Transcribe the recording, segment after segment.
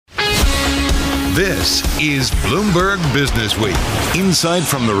This is Bloomberg Businessweek. Insight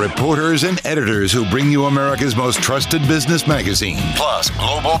from the reporters and editors who bring you America's most trusted business magazine, plus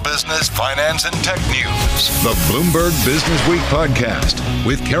global business, finance, and tech news. The Bloomberg Businessweek podcast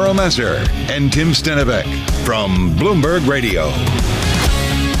with Carol Massar and Tim Stenovec from Bloomberg Radio.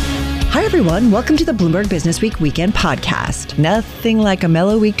 Hi, everyone. Welcome to the Bloomberg Businessweek Weekend Podcast. Nothing like a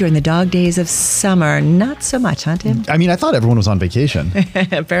mellow week during the dog days of summer. Not so much, huh, Tim? I mean, I thought everyone was on vacation.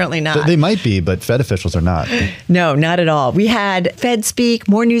 Apparently not. They might be, but Fed officials are not. No, not at all. We had Fed speak,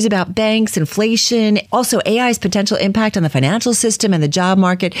 more news about banks, inflation, also AI's potential impact on the financial system and the job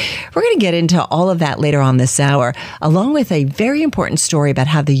market. We're going to get into all of that later on this hour, along with a very important story about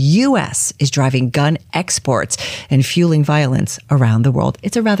how the U.S. is driving gun exports and fueling violence around the world.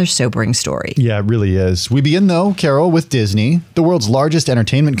 It's a rather sobering story. Yeah, it really is. We begin, though, Carol, with Disney, the world's largest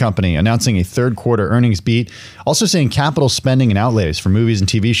entertainment company, announcing a third quarter earnings beat, also saying capital spending and outlays for movies and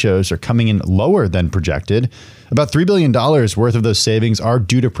TV shows are coming in lower than projected. About $3 billion worth of those savings are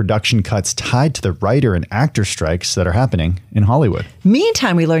due to production cuts tied to the writer and actor strikes that are happening in Hollywood.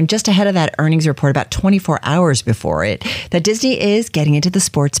 Meantime, we learned just ahead of that earnings report, about 24 hours before it, that Disney is getting into the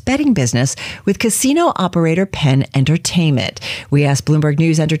sports betting business with casino operator Penn Entertainment. We asked Bloomberg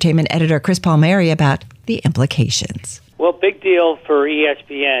News entertainment editor Chris Palmieri about the implications. Well, big deal for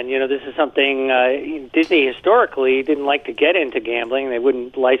ESPN. You know, this is something Disney historically didn't like to get into gambling. They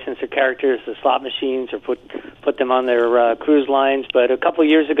wouldn't license their characters to slot machines or put them on their cruise lines. But a couple of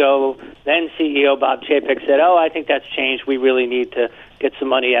years ago, then CEO Bob Chapek said, I think that's changed. We really need to get some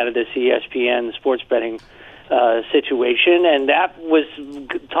money out of this ESPN sports betting situation. And that was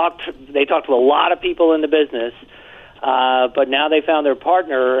they talked to a lot of people in the business. But now they found their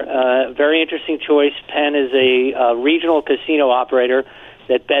partner. Very interesting choice. Penn is a regional casino operator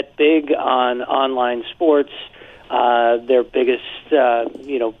that bet big on online sports. Their biggest,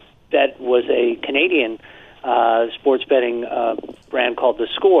 bet was a Canadian sports betting brand called The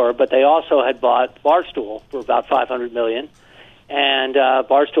Score. But they also had bought Barstool for about $500 million. And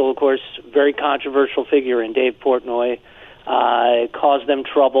Barstool, of course, very controversial figure in Dave Portnoy. It caused them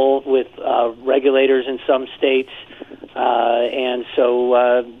trouble with regulators in some states. And so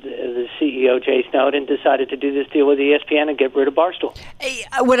the CEO, Jay Snowden, decided to do this deal with ESPN and get rid of Barstool. I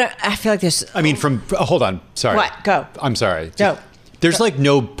feel like there's... I mean, hold on. Sorry. What? Go. I'm sorry. Go. There's like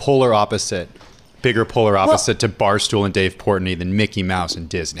no bigger polar opposite to Barstool and Dave Portnoy than Mickey Mouse and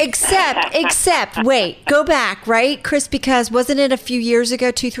Disney. Except, wait, go back, right, Chris? Because wasn't it a few years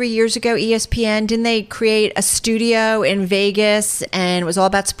ago, 2-3 years ago, ESPN, didn't they create a studio in Vegas and it was all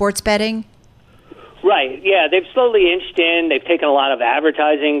about sports betting? Right, yeah. They've slowly inched in. They've taken a lot of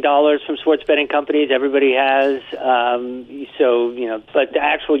advertising dollars from sports betting companies. Everybody has. But to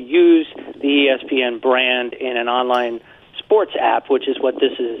actually use the ESPN brand in an online sports app, which is what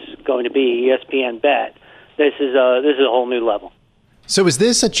this is going to be, ESPN Bet, this is a whole new level. So is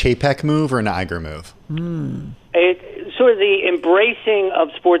this a Chapek move or an Iger move? Sort of the embracing of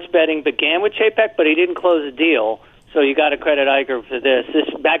sports betting began with Chapek, but he didn't close the deal. So you got to credit Iger for this.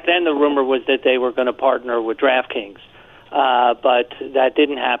 Back then, the rumor was that they were going to partner with DraftKings, but that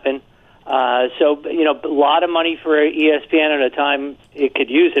didn't happen. A lot of money for ESPN at a time it could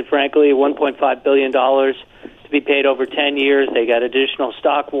use it. Frankly, $1.5 billion to be paid over 10 years. They got additional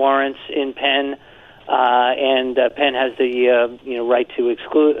stock warrants in Penn, and Penn has the right to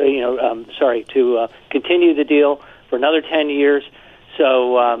continue the deal for another 10 years.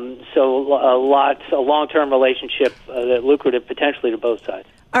 So a long-term relationship that lucrative potentially to both sides.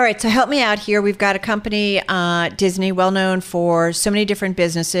 All right, so help me out here. We've got a company, Disney, well-known for so many different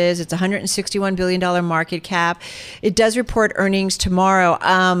businesses. It's a $161 billion market cap. It does report earnings tomorrow,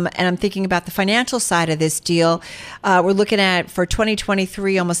 and I'm thinking about the financial side of this deal. We're looking at, for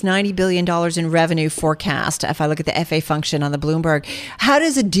 2023, almost $90 billion in revenue forecast, if I look at the FA function on the Bloomberg. How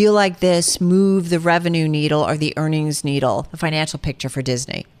does a deal like this move the revenue needle or the earnings needle, the financial picture for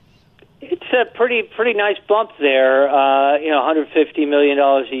Disney? It's a pretty nice bump there, $150 million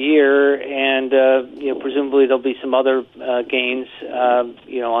a year, and presumably there'll be some other gains,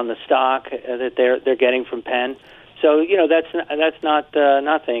 on the stock that they're getting from Penn. So that's not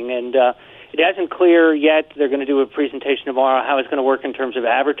nothing, and it hasn't clear yet. They're going to do a presentation tomorrow how it's going to work in terms of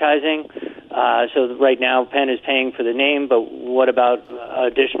advertising. So right now Penn is paying for the name, but what about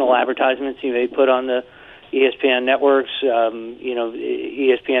additional advertisements you may put on the ESPN networks?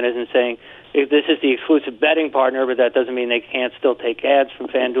 ESPN isn't saying this is the exclusive betting partner, but that doesn't mean they can't still take ads from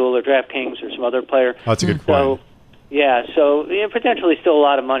FanDuel or DraftKings or some other player. Oh, that's a good point. So potentially still a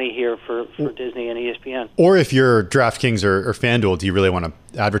lot of money here for Disney and ESPN. Or if you're DraftKings or FanDuel, do you really want to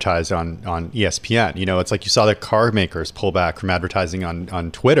advertise on ESPN? It's like you saw the car makers pull back from advertising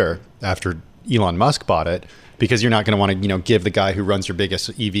on Twitter after Elon Musk bought it, because you're not going to want to, give the guy who runs your biggest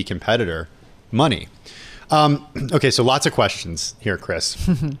EV competitor money. Okay, so lots of questions here, Chris.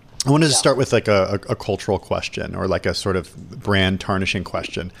 I wanted to start with like a cultural question, or like a sort of brand tarnishing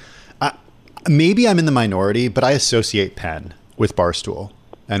question. Maybe I'm in the minority, but I associate Penn with Barstool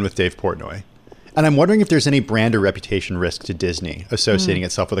and with Dave Portnoy. And I'm wondering if there's any brand or reputation risk to Disney associating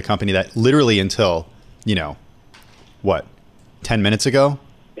itself with a company that literally until, 10 minutes ago,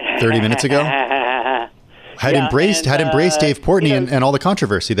 30 minutes ago, had embraced Dave Portnoy and all the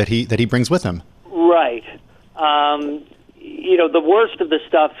controversy that he brings with him. Right. The worst of the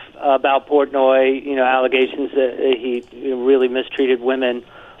stuff about Portnoy, allegations that he really mistreated women,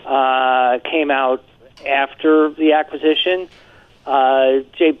 came out after the acquisition.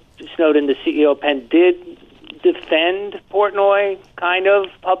 Jay Snowden, the CEO of Penn, did defend Portnoy kind of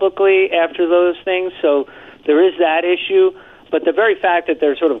publicly after those things, so there is that issue. But the very fact that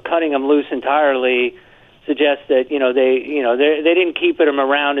they're sort of cutting him loose entirely suggests that they didn't keep him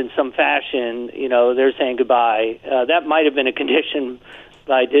around in some fashion. They're saying goodbye. That might have been a condition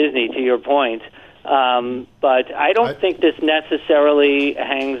by Disney, to your point. But I don't think this necessarily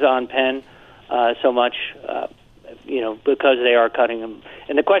hangs on Penn so much, because they are cutting him.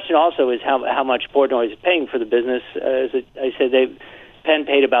 And the question also is how much Portnoy is paying for the business. As I said, Penn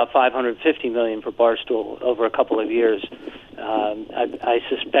paid about $550 million for Barstool over a couple of years. I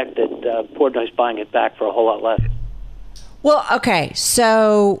suspect that Portnoy's buying it back for a whole lot less. Well, okay.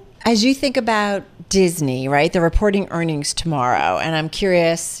 So as you think about Disney, right, they're reporting earnings tomorrow, and I'm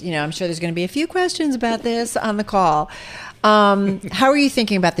curious, I'm sure there's going to be a few questions about this on the call. How are you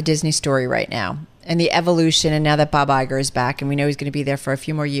thinking about the Disney story right now and the evolution, and now that Bob Iger is back and we know he's going to be there for a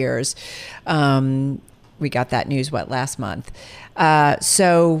few more years? We got that news, last month.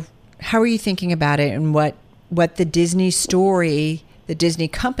 So how are you thinking about it, and what the Disney story, the Disney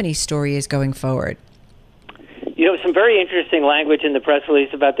company story is going forward? Some very interesting language in the press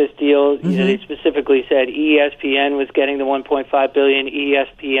release about this deal. Mm-hmm. They specifically said ESPN was getting the $1.5 billion.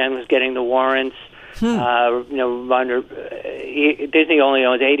 ESPN was getting the warrants. Reminder, Disney only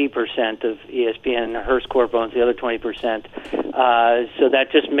owns 80% of ESPN. Hearst Corp owns the other 20%. So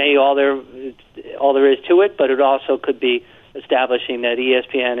that just may all there is to it, but it also could be establishing that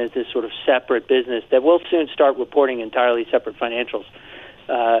ESPN is this sort of separate business that will soon start reporting entirely separate financials.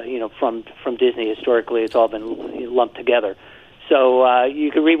 From Disney. Historically, it's all been lumped together. So you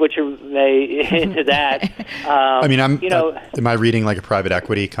can read what you may into that. Am I reading like a private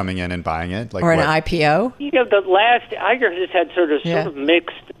equity coming in and buying it, or an IPO? The last Iger has had sort of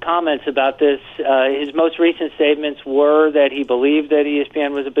mixed comments about this. His most recent statements were that he believed that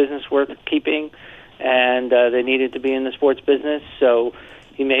ESPN was a business worth keeping, and they needed to be in the sports business. So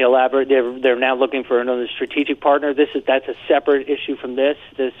he may elaborate. They're now looking for another strategic partner. That's a separate issue from this.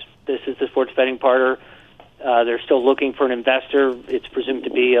 This is the sports betting partner. They're still looking for an investor. It's presumed to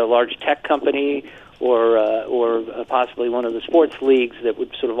be a large tech company or possibly one of the sports leagues that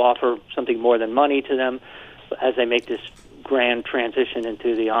would sort of offer something more than money to them as they make this grand transition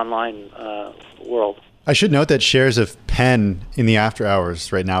into the online world. I should note that shares of Penn in the after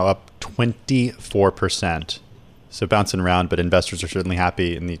hours right now up 24%. So bouncing around, but investors are certainly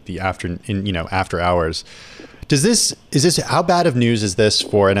happy in the after hours. How bad of news is this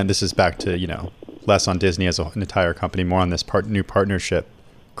for? And this is back to less on Disney as an entire company, more on this new partnership,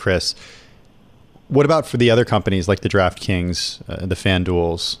 Chris. What about for the other companies like the DraftKings, the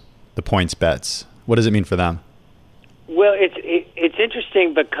FanDuels, the Points Bets? What does it mean for them? Well, it's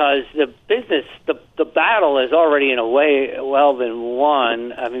interesting because the business, the battle is already in a way been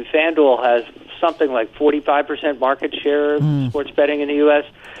won. I mean, FanDuel has something like 45% market share of sports betting in the U.S.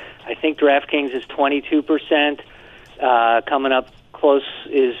 I think DraftKings is 22%. Coming up close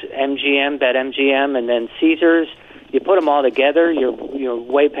is MGM, BetMGM, and then Caesars. You put them all together, you're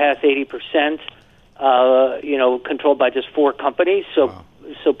way past 80%. Controlled by just 4 companies. So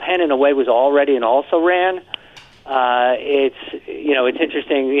Penn, in a way, was already an also-ran. It's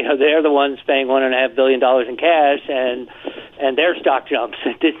interesting. They're the ones paying $1.5 billion in cash, and their stock jumps.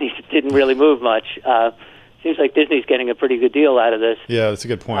 Disney didn't really move much. Seems like Disney's getting a pretty good deal out of this. Yeah, that's a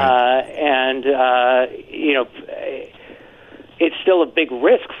good point. It's still a big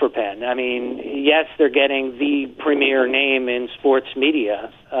risk for Penn. I mean, yes, they're getting the premier name in sports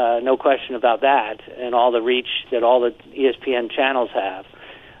media, no question about that, and all the reach that all the ESPN channels have.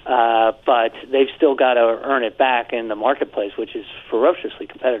 But they've still got to earn it back in the marketplace, which is ferociously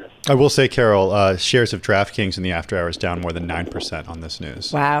competitive. I will say, Carol, shares of DraftKings in the after hours down more than 9% on this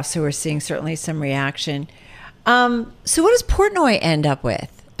news. Wow, so we're seeing certainly some reaction. So what does Portnoy end up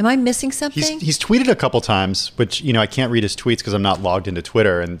with? Am I missing something? He's tweeted a couple times, which, I can't read his tweets because I'm not logged into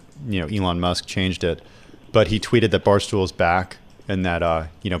Twitter, and, Elon Musk changed it. But he tweeted that Barstool is back and that,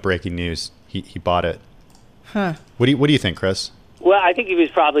 breaking news, he bought it. Huh. What do you think, Chris? Well, I think he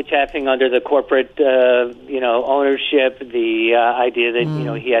was probably chaffing under the corporate, ownership, the idea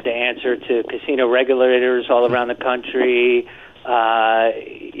that, he had to answer to casino regulators all around the country.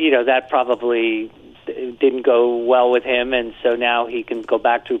 That probably didn't go well with him, and so now he can go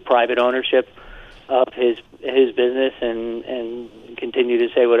back to private ownership of his business and continue to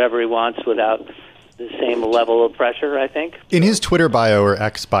say whatever he wants without the same level of pressure, I think. In his Twitter bio or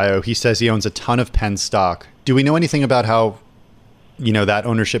X bio, he says he owns a ton of Penn stock. Do we know anything about how, that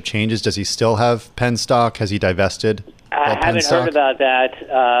ownership changes? Does he still have Penn stock? Has he divested? I haven't heard about that.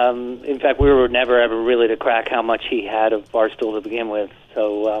 In fact, we were never ever really to crack how much he had of Barstool to begin with.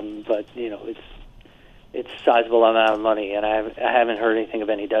 So, it's a sizable amount of money, and I haven't heard anything of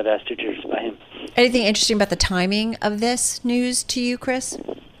any divestitures by him. Anything interesting about the timing of this news to you, Chris?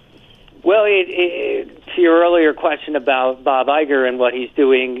 Well, to your earlier question about Bob Iger and what he's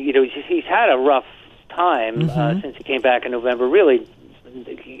doing, he's had a rough time since he came back in November. Really,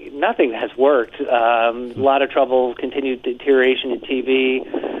 nothing has worked. A lot of trouble, continued deterioration in TV,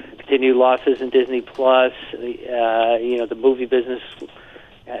 continued losses in Disney Plus. The movie business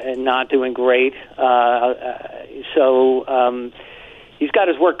not doing great. So he's got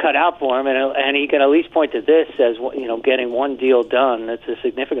his work cut out for him, and he can at least point to this as getting one deal done. That's a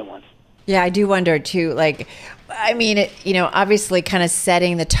significant one. Yeah, I do wonder too. Obviously, kind of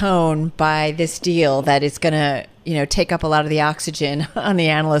setting the tone by this deal that it's going to, take up a lot of the oxygen on the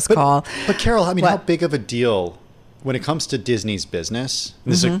analyst call. But Carol, how big of a deal when it comes to Disney's business?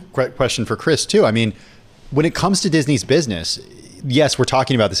 This is a great question for Chris too. When it comes to Disney's business, yes, we're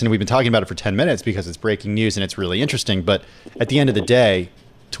talking about this, and we've been talking about it for 10 minutes because it's breaking news and it's really interesting. But at the end of the day,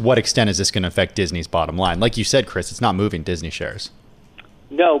 to what extent is this going to affect Disney's bottom line? Like you said, Chris, it's not moving Disney shares.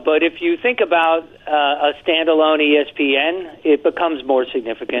 No, but if you think about a standalone ESPN, it becomes more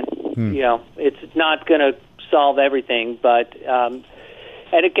significant. It's not going to solve everything, but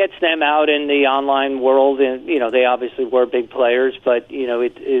and it gets them out in the online world, and they obviously were big players, but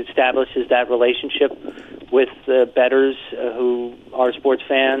it establishes that relationship with the bettors who are sports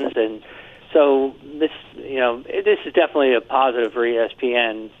fans, and so this is definitely a positive for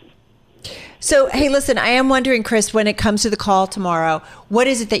ESPN. So, hey, listen, I am wondering, Chris, when it comes to the call tomorrow, what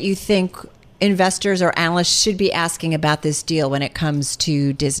is it that you think investors or analysts should be asking about this deal when it comes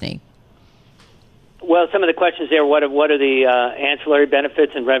to Disney? Well, some of the questions there, what are the ancillary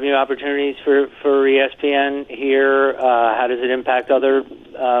benefits and revenue opportunities for ESPN here? How does it impact other,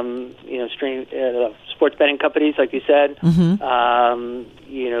 sports betting companies, like you said?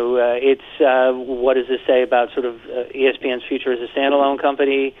 It's what does this say about sort of ESPN's future as a standalone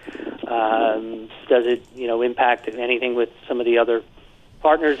company? Does it, impact anything with some of the other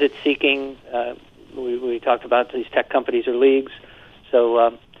partners it's seeking? We talked about these tech companies or leagues.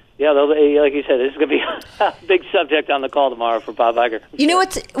 So, like you said, this is going to be a big subject on the call tomorrow for Bob Iger. You know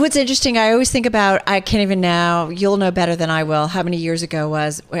what's interesting? I always think about, I can't even now, you'll know better than I will, how many years ago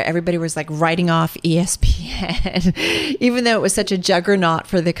was where everybody was like writing off ESPN, even though it was such a juggernaut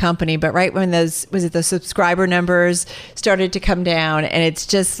for the company. But right when the subscriber numbers started to come down, and it's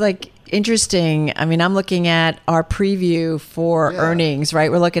just like interesting. I'm looking at our preview for earnings, right?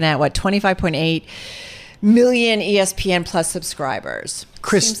 We're looking at 25.8 million ESPN Plus subscribers.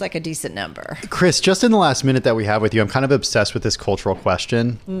 Chris, seems like a decent number. Chris, just in the last minute that we have with you, I'm kind of obsessed with this cultural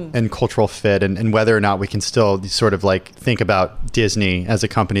question and cultural fit, and whether or not we can still sort of like think about Disney as a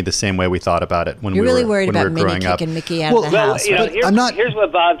company the same way we thought about it when You're we really were worried when about we were Minnie growing up. kicking Mickey out of the house. Here's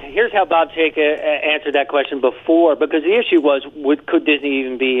how Bob Chayka answered that question before, because the issue was, could Disney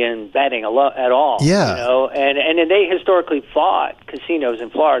even be in betting at all? Yeah. And they historically fought casinos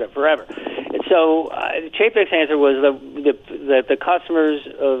in Florida forever. And so Chapek's answer was that the customers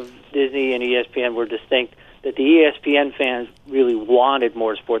of Disney and ESPN were distinct, that the ESPN fans really wanted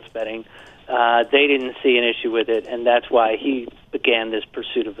more sports betting. They didn't see an issue with it, and that's why he began this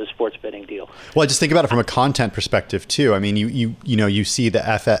pursuit of a sports betting deal. Well, just think about it from a content perspective too. You see the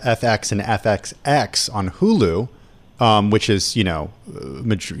FX and FXX on Hulu, which is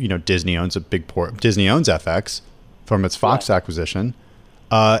Disney owns a big Disney owns FX from its Fox acquisition.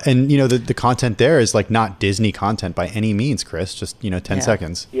 And the content there is like not Disney content by any means, Chris. Just 10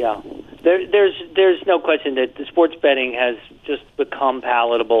 seconds. Yeah, there's no question that the sports betting has just become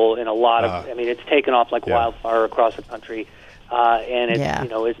palatable in a lot of. It's taken off like wildfire across the country. and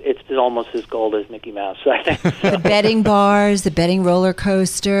it's almost as gold as Mickey Mouse. I think the betting bars, the betting roller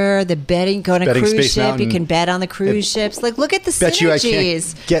coaster, the betting going to cruise Space ship. Mountain. You can bet on the cruise ships. Like, look at the Bet synergies. you I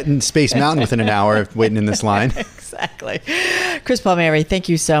can't get in Space Mountain within an hour waiting in this line. Exactly. Chris Palmieri, thank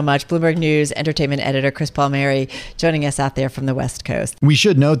you so much. Bloomberg News entertainment editor Chris Palmieri joining us out there from the West Coast. We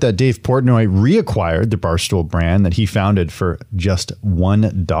should note that Dave Portnoy reacquired the Barstool brand that he founded for just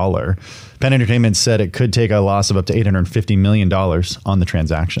 $1. Penn Entertainment said it could take a loss of up to $850 million on the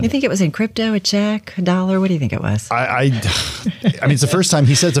transaction. You think it was in crypto, a check, a dollar? What do you think it was? I mean, it's the first time,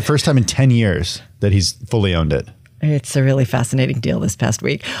 he said it's the first time in 10 years that he's fully owned it. It's a really fascinating deal this past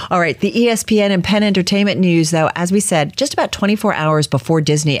week. All right, the ESPN and Penn Entertainment news, though, as we said, just about 24 hours before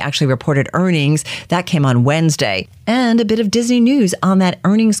Disney actually reported earnings. That came on Wednesday. And a bit of Disney news on that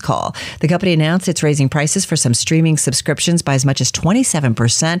earnings call. The company announced it's raising prices for some streaming subscriptions by as much as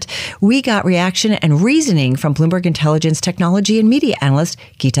 27%. We got reaction and reasoning from Bloomberg Intelligence technology and media analyst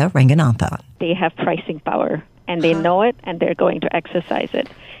Geeta Ranganathan. They have pricing power, and they know it, and they're going to exercise it.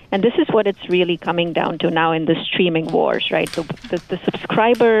 And this is what it's really coming down to now in the streaming wars, right? The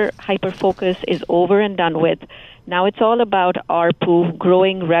subscriber hyper-focus is over and done with. Now it's all about ARPU,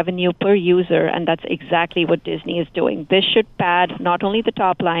 growing revenue per user, and that's exactly what Disney is doing. This should pad not only the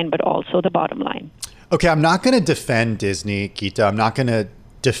top line, but also the bottom line. Okay, I'm not going to defend Disney, Geeta. I'm not going to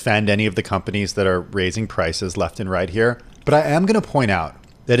defend any of the companies that are raising prices left and right here. But I am going to point out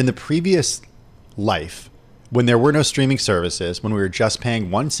that in the previous life, when there were no streaming services, when we were just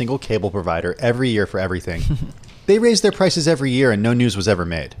paying one single cable provider every year for everything, they raised their prices every year and no news was ever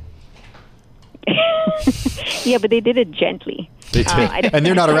made. Yeah, but they did it gently. They did. And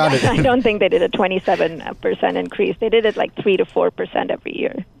they're not around it. I don't think they did a 27% increase. They did it like 3 to 4% every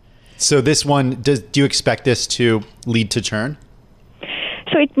year. So this one, do you expect this to lead to churn?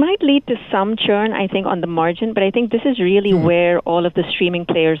 So it might lead to some churn, I think, on the margin, but I think this is really where all of the streaming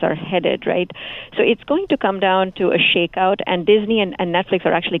players are headed, right? So it's going to come down to a shakeout, and Disney and Netflix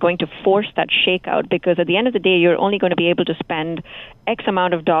are actually going to force that shakeout, because at the end of the day, you're only going to be able to spend X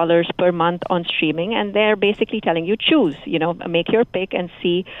amount of dollars per month on streaming, and they're basically telling you, choose, make your pick and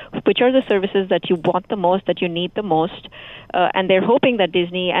see which are the services that you want the most, that you need the most, and they're hoping that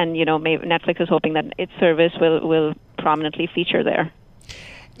Disney and, maybe Netflix is hoping that its service will prominently feature there.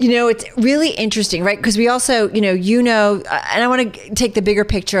 It's really interesting, right? Because we also, and I want to take the bigger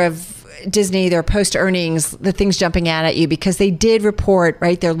picture of Disney, their post-earnings, the things jumping out at you, because they did report,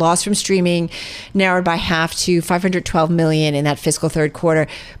 right, their loss from streaming narrowed by half to $512 million in that fiscal third quarter,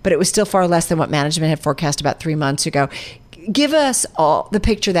 but it was still far less than what management had forecast about 3 months ago. Give us all the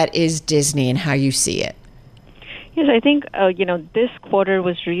picture that is Disney and how you see it. Yes, I think, this quarter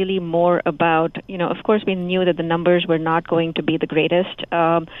was really more about, of course, we knew that the numbers were not going to be the greatest.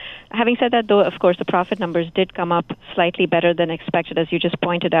 Having said that, though, of course, the profit numbers did come up slightly better than expected, as you just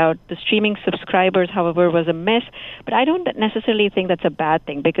pointed out. The streaming subscribers, however, was a miss, but I don't necessarily think that's a bad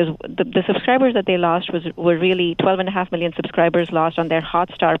thing, because the subscribers that they lost were really 12.5 million subscribers lost on their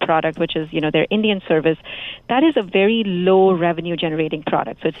Hotstar product, which is, their Indian service. That is a very low revenue generating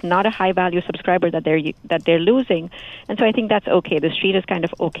product, so it's not a high value subscriber that they're losing. And so I think that's okay. The street is kind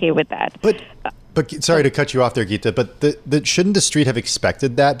of okay with that. But sorry to cut you off there, Geeta, but shouldn't the street have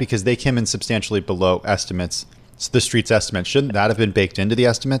expected that, because they came in substantially below estimates, the street's estimates? Shouldn't that have been baked into the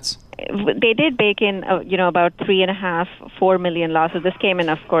estimates? They did bake in, about 3.5-4 million losses. This came in,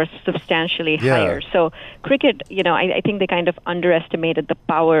 of course, substantially higher. So cricket, I think they kind of underestimated the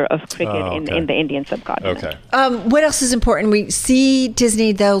power of cricket in the Indian subcontinent. Okay. What else is important? We see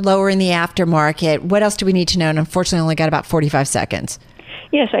Disney, though, lower in the aftermarket. What else do we need to know? And unfortunately, only got about 45 seconds.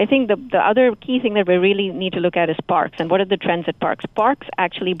 Yes, I think the other key thing that we really need to look at is parks, and what are the trends at parks. Parks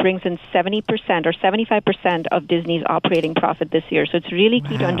actually brings in 70% or 75% of Disney's operating profit this year. So it's really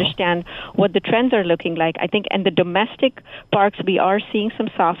key to understand what the trends are looking like. I think in the domestic parks, we are seeing some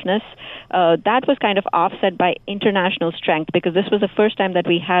softness. That was kind of offset by international strength, because this was the first time that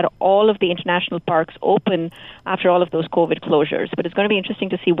we had all of the international parks open after all of those COVID closures. But it's going to be interesting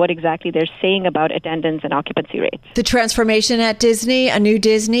to see what exactly they're saying about attendance and occupancy rates. The transformation at Disney, a new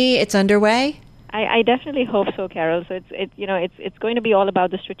Disney, it's underway? I definitely hope so, Carol. So it's going to be all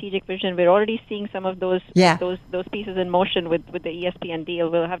about the strategic vision. We're already seeing some of those pieces in motion with the ESPN deal.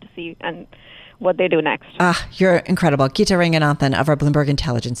 We'll have to see and what they do next. You're incredible. Geeta Ranganathan of our Bloomberg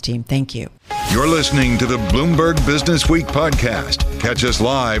Intelligence team. Thank you. You're listening to the Bloomberg Business Week podcast. Catch us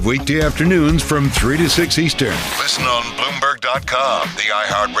live weekday afternoons from 3 to 6 Eastern. Listen on Bloomberg.com, the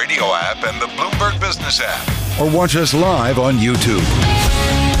iHeartRadio app, and the Bloomberg Business App. Or watch us live on YouTube.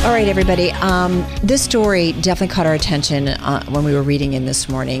 All right, everybody. This story definitely caught our attention when we were reading in this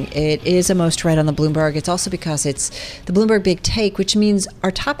morning. It is a most read on the Bloomberg. It's also because it's the Bloomberg Big Take, which means our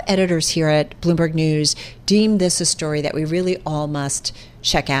top editors here at Bloomberg News deem this a story that we really all must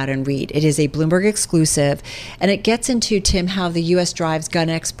check out and read. It is a Bloomberg exclusive, and it gets into, Tim, how the U.S. drives gun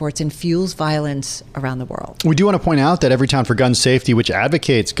exports and fuels violence around the world. We do want to point out that Everytown for Gun Safety, which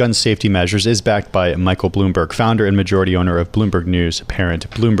advocates gun safety measures, is backed by Michael Bloomberg, founder and majority owner of Bloomberg News parent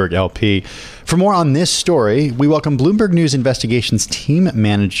Bloomberg LP. For more on this story, we welcome Bloomberg News Investigations team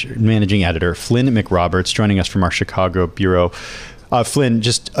managing editor Flynn McRoberts, joining us from our Chicago bureau. Flynn,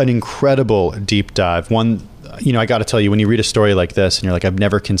 just an incredible deep dive. One, I got to tell you, when you read a story like this and you're like, I've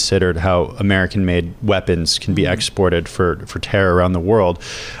never considered how American-made weapons can be exported for terror around the world,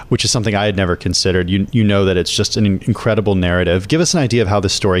 which is something I had never considered. You know that it's just an incredible narrative. Give us an idea of how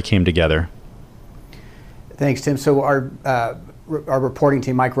this story came together. Thanks, Tim. So our reporting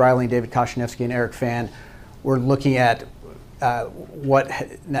team, Mike Riley, David Koshinevsky, and Eric Fan, we're looking at what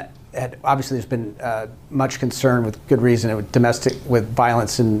obviously there's been much concern, with good reason, with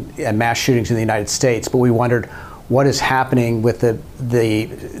violence and mass shootings in the United States. But we wondered what is happening with the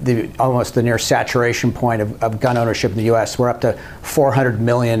almost the near saturation point of gun ownership in the U.S. We're up to 400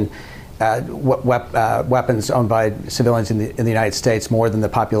 million weapons owned by civilians in the United States, more than the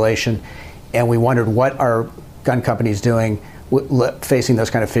population. And we wondered what are gun companies doing facing those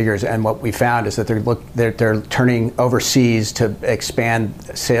kind of figures, and what we found is that they're turning overseas to expand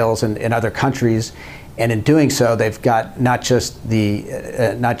sales in other countries, and in doing so, they've got not just the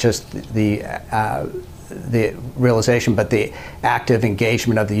realization, but the active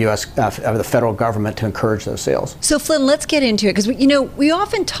engagement of the U.S. Of the federal government to encourage those sales. So, Flynn, let's get into it, because we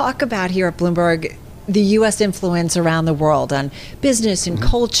often talk about here at Bloomberg the U.S. influence around the world on business and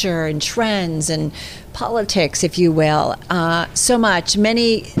culture and trends and politics, if you will, so much.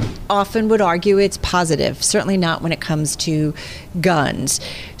 Many often would argue it's positive, certainly not when it comes to guns.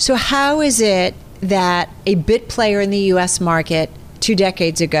 So how is it that a bit player in the U.S. market 2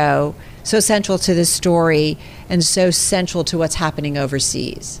 decades ago, so central to this story and so central to what's happening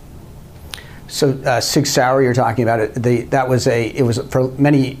overseas? So Sig Sauer, you're talking about it. It was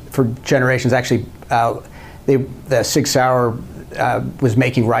for generations actually. The Sig Sauer was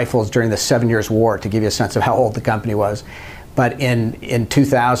making rifles during the 7 Years' War, to give you a sense of how old the company was. But in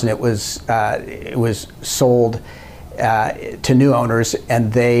 2000, it was sold to new owners,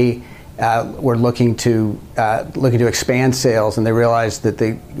 and they were looking to expand sales, and they realized that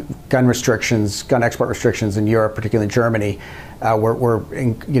the gun export restrictions in Europe, particularly Germany, were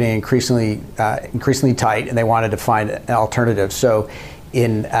getting increasingly tight, and they wanted to find an alternative. So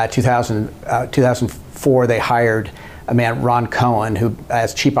in 2004, they hired a man, Ron Cohen, who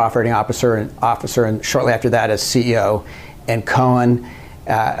as chief operating officer, and shortly after that as CEO. And Cohen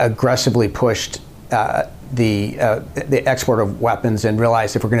aggressively pushed the export of weapons, and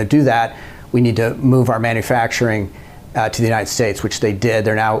realized if we're going to do that, we need to move our manufacturing to the United States, which they did.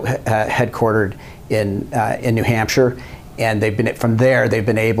 They're now headquartered in New Hampshire, and from there they've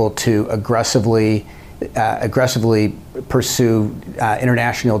been able to aggressively pursue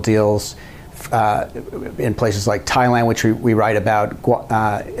international deals in places like Thailand, which we write about,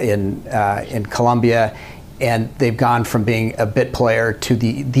 in Colombia, and they've gone from being a bit player to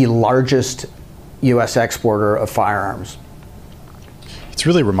the largest U.S. exporter of firearms. It's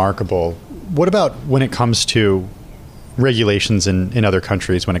really remarkable. What about when it comes to regulations in other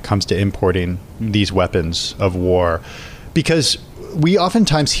countries, when it comes to importing these weapons of war? Because we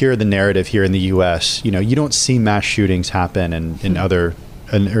oftentimes hear the narrative here in the U.S., you don't see mass shootings happen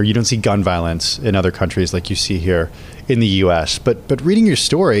or you don't see gun violence in other countries like you see here in the U.S. But reading your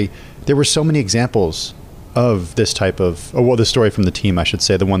story, there were so many examples of this type of, the story from the team, I should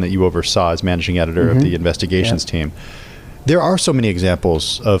say, the one that you oversaw as managing editor of the investigations team. There are so many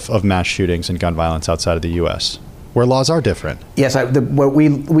examples of mass shootings and gun violence outside of the U.S. where laws are different. Yes, we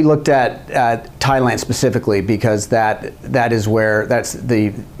looked at Thailand specifically, because that's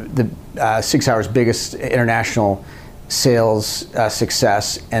the Sig Sauer's biggest international sales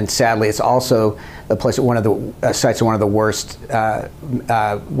success, and sadly, it's also a place at one of the sites of one of the worst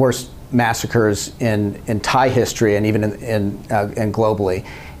massacres in Thai history, and even and globally.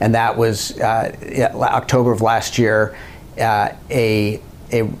 And that was October of last year. A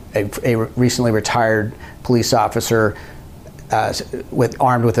recently retired police officer,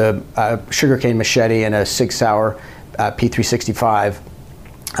 armed with a sugarcane machete and a Sig Sauer P365,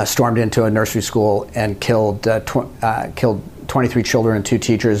 stormed into a nursery school and killed 23 children and 2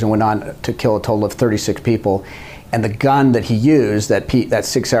 teachers, and went on to kill a total of 36 people. And the gun that he used, that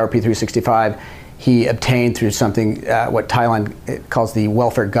Sig Sauer P365, he obtained through something what Thailand calls the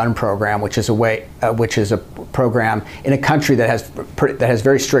welfare gun program, which is a program in a country that has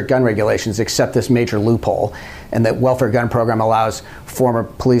very strict gun regulations, except this major loophole. And that welfare gun program allows former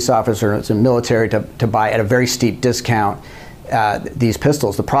police officers and military to buy at a very steep discount these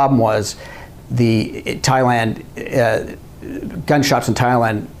pistols. The problem was gun shops in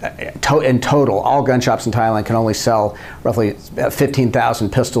Thailand, in total, all gun shops in Thailand can only sell roughly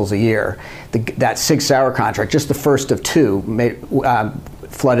 15,000 pistols a year. That 6 Hour contract, just the first of two,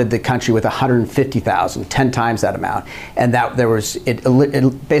 flooded the country with 150,000, 10 times that amount. And that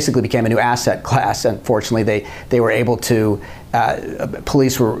it basically became a new asset class. Unfortunately, they were able to.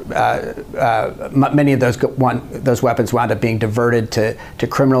 Police were many of those weapons wound up being diverted to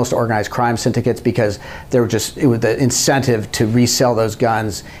criminals, to organized crime syndicates, because it was the incentive to resell those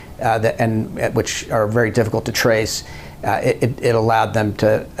guns, which are very difficult to trace. It allowed them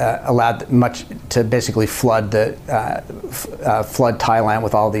to basically flood Thailand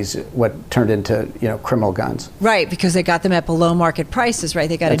with all these what turned into criminal guns. Right, because they got them at below market prices. Right,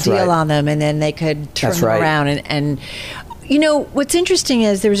 they got That's a deal right. on them, and then they could turn That's them right. around and. What's interesting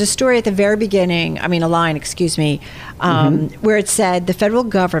is there was a story at the very beginning, a line, where it said the federal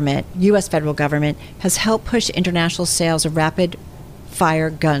government, U.S. federal government, has helped push international sales of rapid fire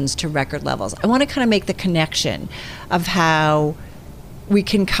guns to record levels. I want to kind of make the connection of how we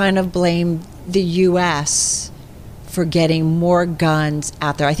can kind of blame the U.S. for getting more guns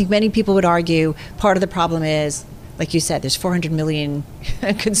out there. I think many people would argue part of the problem is, like you said, there's 400 million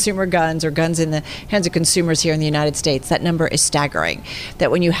consumer guns or guns in the hands of consumers here in the United States. That number is staggering. That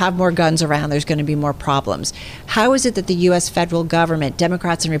when you have more guns around, there's going to be more problems. How is it that the U.S. federal government,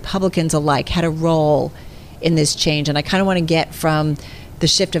 Democrats and Republicans alike, had a role in this change? And I kind of want to get from the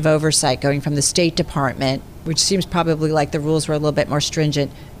shift of oversight going from the State Department, which seems probably like the rules were a little bit more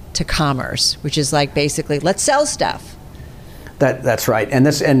stringent, to Commerce, which is like basically, let's sell stuff. That's right.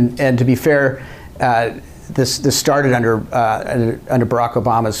 And to be fair, This started under Barack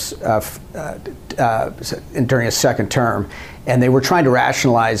Obama's during his second term, and they were trying to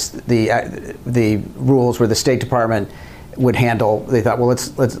rationalize the rules where the State Department would handle. They thought, well,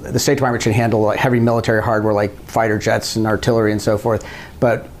 the State Department should handle heavy military hardware like fighter jets and artillery and so forth,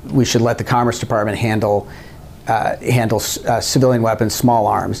 but we should let the Commerce Department handle civilian weapons, small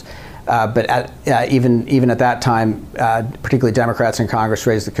arms. But even at that time, particularly Democrats in Congress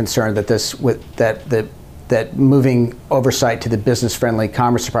raised the concern that moving oversight to the business-friendly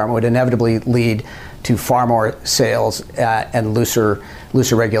Commerce Department would inevitably lead to far more sales and looser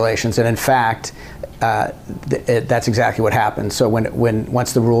regulations. And in fact, that's exactly what happened. So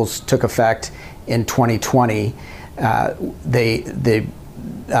once the rules took effect in 2020,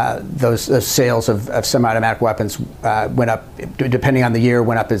 those sales of semi-automatic weapons went up, depending on the year,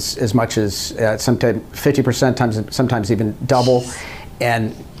 went up as much as sometimes 50%, sometimes even double.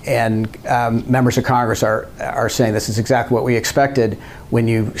 And members of Congress are saying this is exactly what we expected when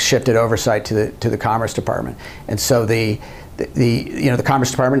you shifted oversight to the Commerce Department. And so the Commerce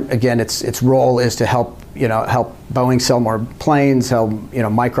Department, again, its role is to help Boeing sell more planes, help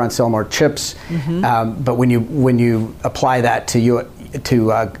Micron sell more chips. Mm-hmm. But when you apply that to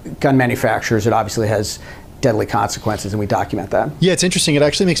gun manufacturers, it obviously has deadly consequences, and we document that. Yeah, it's interesting. It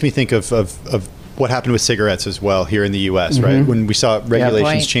actually makes me think of what happened with cigarettes as well here in the U.S., mm-hmm. right? When we saw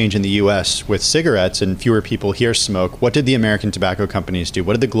regulations change in the U.S. with cigarettes and fewer people here smoke, what did the American tobacco companies do?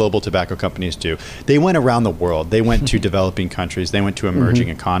 What did the global tobacco companies do? They went around the world. They went to developing countries. They went to emerging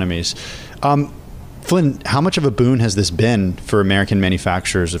mm-hmm. economies. Flynn, how much of a boon has this been for American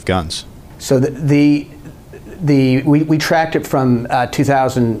manufacturers of guns? So we tracked it from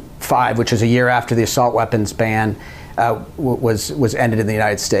 2005, which is a year after the assault weapons ban was ended in the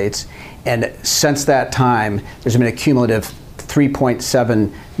United States. And since that time, there's been a cumulative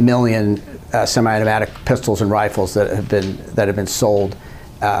 3.7 million semi-automatic pistols and rifles that have been sold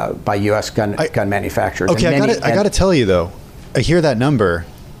by U.S. gun manufacturers. Okay, I got to tell you though, I hear that number.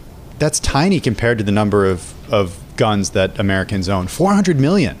 That's tiny compared to the number of guns that Americans own. 400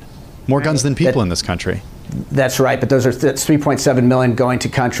 million, more guns than people in this country. That's right, but that's 3.7 million going to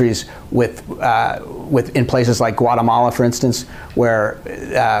countries with in places like Guatemala, for instance, where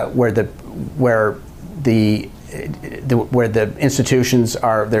the institutions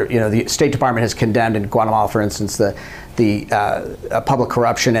are there. The State Department has condemned in Guatemala, for instance, the public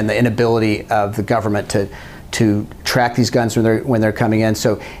corruption and the inability of the government to track these guns when they're coming in.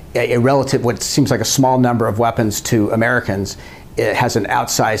 So a relative, what seems like a small number of weapons to Americans, it has an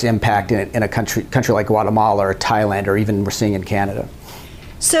outsized impact in a country like Guatemala or Thailand, or even we're seeing in Canada.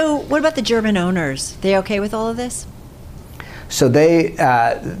 So what about the German owners? They okay with all of this? So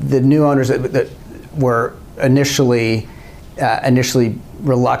the new owners, were initially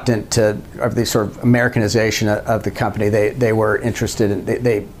reluctant of the sort of Americanization of the company. They were interested in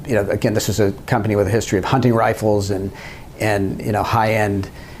again, this was a company with a history of hunting rifles and high-end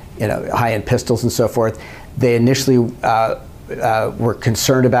pistols and so forth. They initially were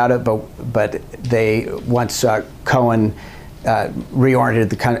concerned about it, but once Cohen reoriented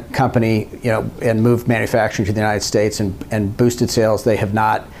the company, and moved manufacturing to the United States and boosted sales, they have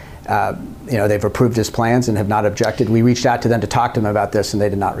not. They've approved his plans and have not objected. We reached out to them to talk to them about this, and they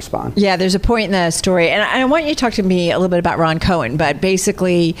did not respond. Yeah, there's a point in the story, and I want you to talk to me a little bit about Ron Cohen, but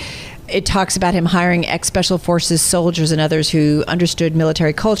basically it talks about him hiring ex-Special Forces soldiers and others who understood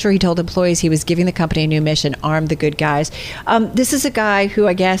military culture. He told employees he was giving the company a new mission, arm the good guys. This is a guy who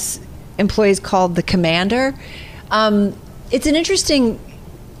I guess employees called the commander. It's an interesting,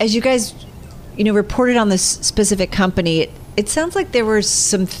 as you guys reported on this specific company, it sounds like there were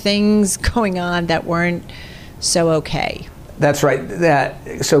some things going on that weren't so okay. That's right.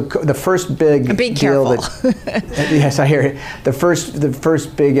 So the first big deal that yes, I hear it. The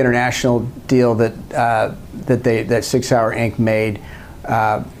first big international deal that 6 Hour Inc. made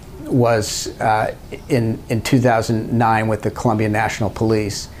was in 2009 with the Colombian National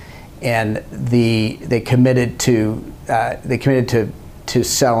Police, and they committed to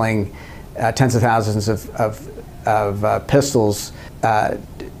selling tens of thousands of pistols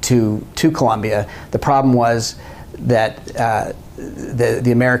to Colombia. The problem was that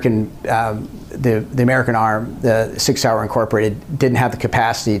the American arm, the 6 Hour Incorporated, didn't have the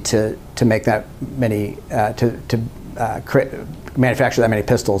capacity to make that many manufacture that many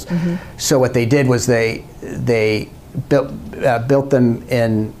pistols. Mm-hmm. So what they did was they built them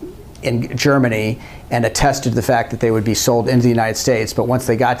in Germany and attested to the fact that they would be sold into the United States. But once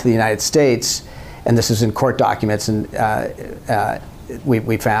they got to the United States, and this is in court documents, and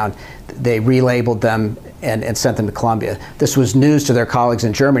we found, they relabeled them and sent them to Colombia. This was news to their colleagues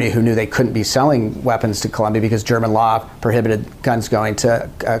in Germany, who knew they couldn't be selling weapons to Colombia because German law prohibited guns going to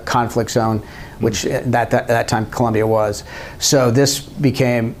a conflict zone, which at that time Colombia was. So this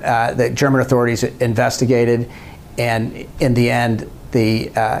became, the German authorities investigated, and in the end, the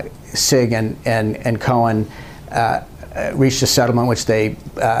SIG and Cohen reached a settlement in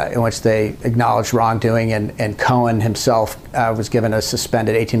which they acknowledged wrongdoing, and Cohen himself was given a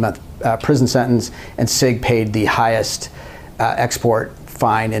suspended 18-month prison sentence, and SIG paid the highest export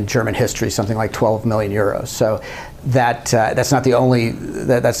fine in German history, something like 12 million euros. So that's not the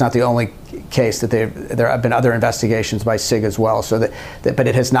only case. That there have been other investigations by SIG as well. So but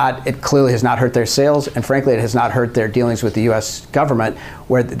it clearly has not hurt their sales, and frankly, it has not hurt their dealings with the U.S. government,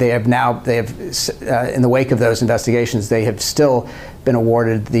 where they have in the wake of those investigations, they have still been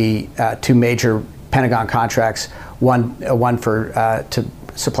awarded the two major Pentagon contracts, one for to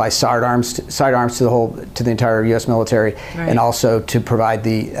supply sidearms to the entire U.S. military, right, and also to provide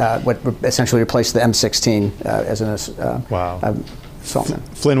the what essentially replaced the M16 as an wow. Solomon.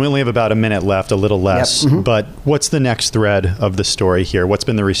 Flynn, we only have about a minute left, a little less, yep. Mm-hmm. But what's the next thread of the story here? What's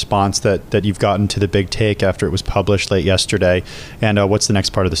been the response that you've gotten to the big take after it was published late yesterday? And what's the next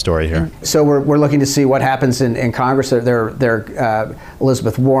part of the story here? So we're looking to see what happens in Congress. There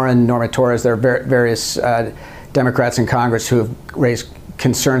Elizabeth Warren, Norma Torres, there are various Democrats in Congress who have raised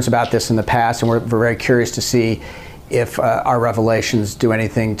concerns about this in the past, and we're very curious to see if our revelations do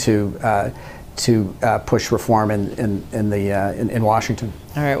anything to push reform in Washington.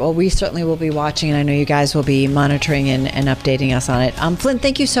 All right. Well, we certainly will be watching, and I know you guys will be monitoring and updating us on it. Flynn,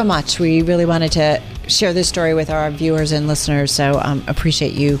 thank you so much. We really wanted to share this story with our viewers and listeners, so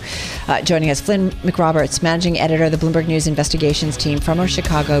appreciate you joining us. Flynn McRoberts, managing editor of the Bloomberg News Investigations team from our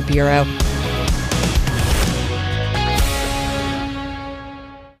Chicago bureau.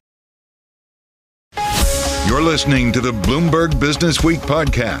 You're listening to the Bloomberg Businessweek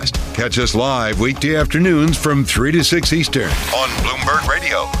podcast. Catch us live weekday afternoons from 3 to 6 Eastern on Bloomberg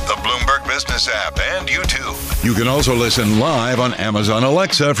Radio, the Bloomberg Business App, and YouTube. You can also listen live on Amazon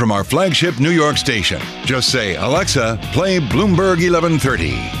Alexa from our flagship New York station. Just say, Alexa, play Bloomberg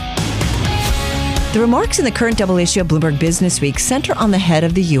 1130. The remarks in the current double issue of Bloomberg Businessweek center on the head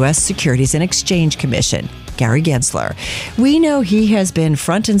of the U.S. Securities and Exchange Commission, Gary Gensler. We know he has been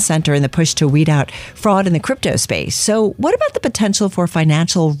front and center in the push to weed out fraud in the crypto space. So what about the potential for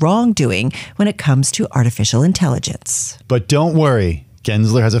financial wrongdoing when it comes to artificial intelligence? But don't worry,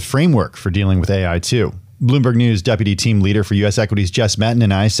 Gensler has a framework for dealing with AI too. Bloomberg News Deputy Team Leader for U.S. Equities Jess Metton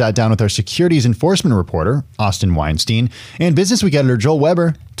and I sat down with our securities enforcement reporter, Austin Weinstein, and Businessweek editor Joel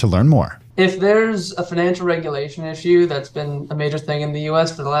Weber to learn more. If there's a financial regulation issue that's been a major thing in the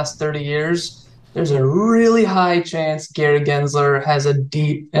U.S. for the last 30 years, there's a really high chance Gary Gensler has a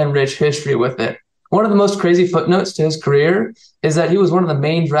deep and rich history with it. One of the most crazy footnotes to his career is that he was one of the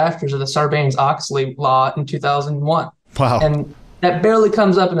main drafters of the Sarbanes-Oxley law in 2001. Wow. And that barely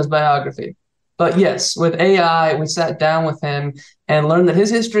comes up in his biography. But yes, with AI, we sat down with him and learned that his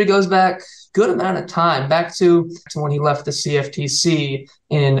history goes back a good amount of time, back to when he left the CFTC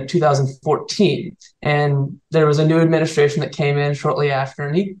in 2014. And there was a new administration that came in shortly after,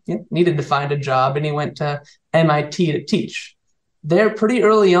 and he needed to find a job, and he went to MIT to teach. There, pretty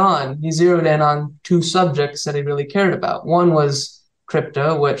early on, he zeroed in on two subjects that he really cared about. One was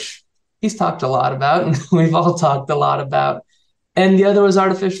crypto, which he's talked a lot about, and we've all talked a lot about. And the other was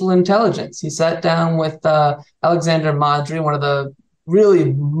artificial intelligence. He sat down with Alexander Madry, one of the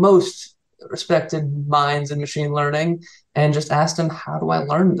really most respected minds in machine learning, and just asked him, how do I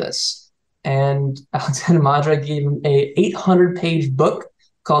learn this? And Alexander Madry gave him a 800-page book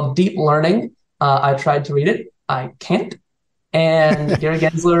called Deep Learning. I tried to read it. I can't. And Gary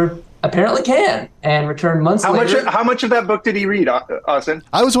Gensler apparently can, and returned months later. How much of that book did he read, Austin?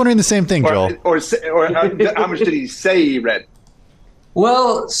 I was wondering the same thing, Joel. Or how much did he say he read?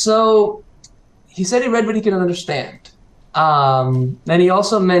 Well, so he said he read what he could understand. Then he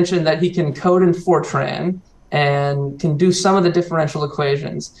also mentioned that he can code in Fortran and can do some of the differential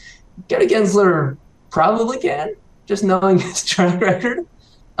equations. Gary Gensler probably can, just knowing his track record.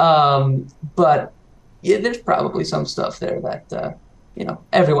 But yeah, there's probably some stuff there that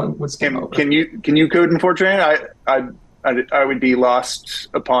everyone would skim over. Can you code in Fortran? I would be lost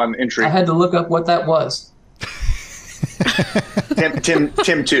upon entry. I had to look up what that was. Tim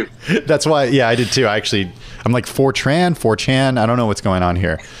too. That's why. Yeah, I did too. I'm like 4chan. I don't know what's going on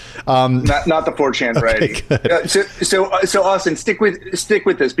here. Not the 4chan variety. So Austin, stick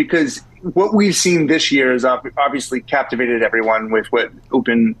with this, because what we've seen this year has obviously captivated everyone with what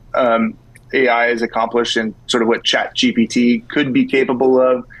open AI has accomplished and sort of what ChatGPT could be capable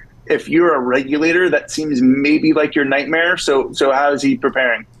of. If you're a regulator, that seems maybe like your nightmare. So how is he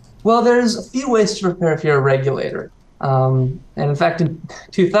preparing? Well, there's a few ways to prepare if you're a regulator. And in fact, in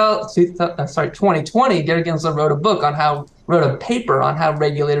 2020, Gary Gensler wrote a paper on how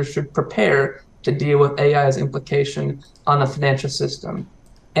regulators should prepare to deal with AI's implication on the financial system.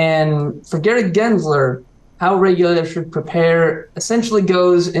 And for Gary Gensler, how regulators should prepare essentially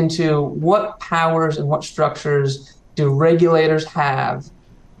goes into what powers and what structures do regulators have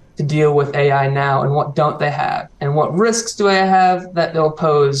to deal with AI now, and what don't they have, and what risks do they have that they'll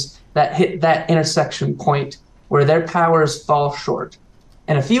pose that hit that intersection point where their powers fall short.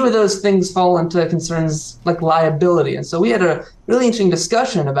 And a few of those things fall into concerns like liability. And so we had a really interesting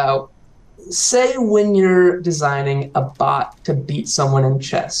discussion about, say, when you're designing a bot to beat someone in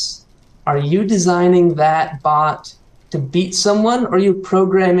chess, are you designing that bot to beat someone, or are you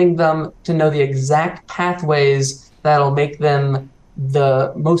programming them to know the exact pathways that'll make them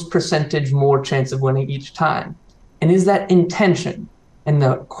the most percentage more chance of winning each time? And is that intention? And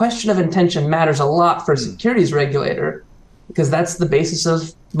the question of intention matters a lot for a securities regulator, because that's the basis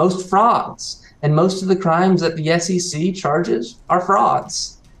of most frauds. And most of the crimes that the SEC charges are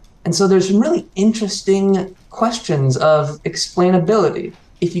frauds. And so there's some really interesting questions of explainability.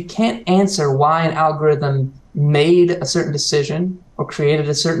 If you can't answer why an algorithm made a certain decision or created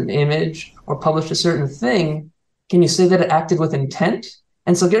a certain image or published a certain thing, can you say that it acted with intent?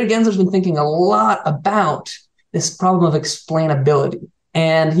 And so Gary Gensler's been thinking a lot about this problem of explainability.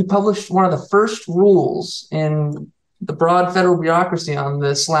 And he published one of the first rules in the broad federal bureaucracy on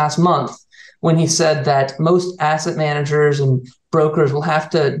this last month, when he said that most asset managers and brokers will have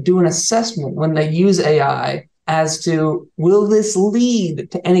to do an assessment when they use AI as to, will this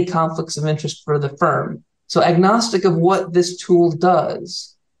lead to any conflicts of interest for the firm? So agnostic of what this tool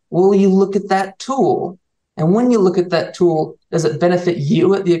does, will you look at that tool? And when you look at that tool, does it benefit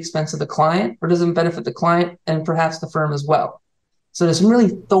you at the expense of the client, or does it benefit the client and perhaps the firm as well? So there's some really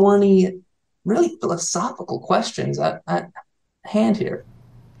thorny, really philosophical questions at hand here.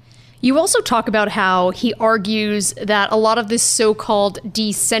 You also talk about how he argues that a lot of this so-called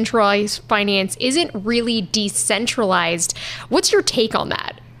decentralized finance isn't really decentralized. What's your take on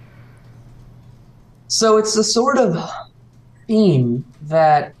that? So it's the sort of theme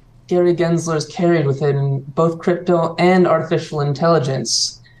that Gary Gensler's carried within both crypto and artificial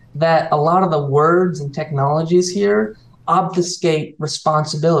intelligence, that a lot of the words and technologies here obfuscate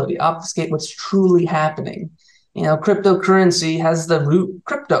responsibility, obfuscate what's truly happening. Cryptocurrency has the root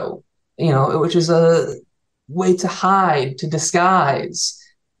crypto, which is a way to hide, to disguise.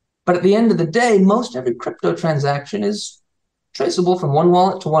 But at the end of the day, most every crypto transaction is traceable from one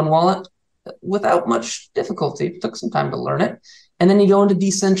wallet to one wallet without much difficulty. It took some time to learn it. And then you go into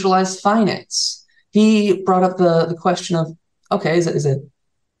decentralized finance. He brought up the question of, okay, is it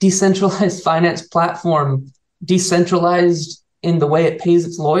decentralized finance platform decentralized in the way it pays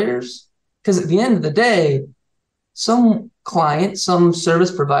its lawyers? Because at the end of the day, some client, some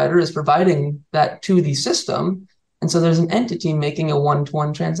service provider is providing that to the system. And so there's an entity making a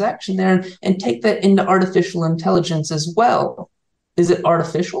one-to-one transaction there, and take that into artificial intelligence as well. Is it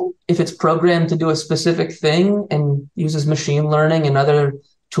artificial if it's programmed to do a specific thing and uses machine learning and other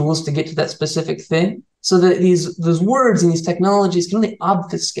tools to get to that specific thing? So that those words and these technologies can only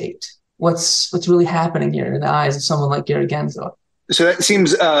obfuscate what's really happening here in the eyes of someone like Gary Gensler. So that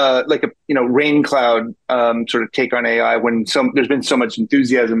seems like a rain cloud sort of take on AI when there's been so much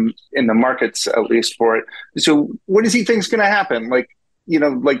enthusiasm in the markets, at least, for it. So what does he think is going to happen?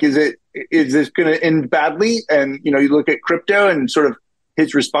 Is this going to end badly? And, you look at crypto and sort of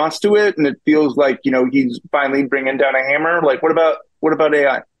his response to it, and it feels like, he's finally bringing down a hammer. Like, what about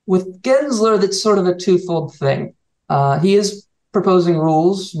AI? With Gensler, that's sort of a twofold thing. He is proposing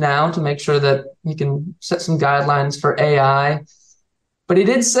rules now to make sure that he can set some guidelines for AI. But he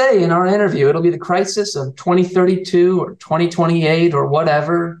did say in our interview, it'll be the crisis of 2032 or 2028 or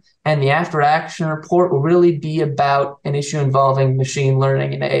whatever. And the after action report will really be about an issue involving machine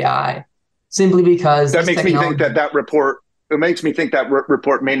learning and AI, simply because that makes me think that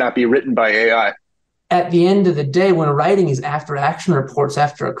report may not be written by AI. At the end of the day, when writing his after action reports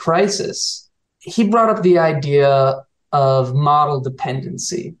after a crisis, he brought up the idea of model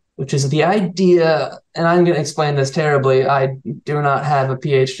dependency, which is the idea, and I'm going to explain this terribly. I do not have a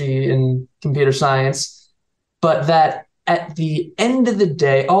PhD in computer science, but that at the end of the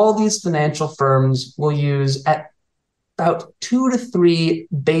day, all these financial firms will use at about 2 to 3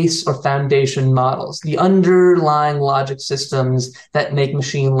 base or foundation models, the underlying logic systems that make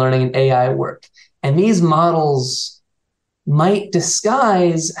machine learning and AI work. And these models might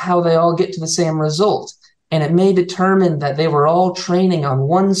disguise how they all get to the same result. And it may determine that they were all training on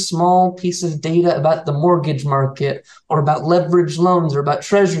one small piece of data about the mortgage market or about leveraged loans or about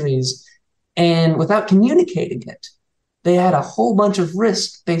treasuries. And without communicating it, they had a whole bunch of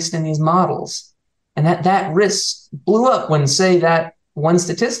risk based in these models. And that risk blew up when, say, that one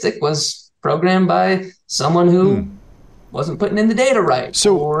statistic was programmed by someone who wasn't putting in the data right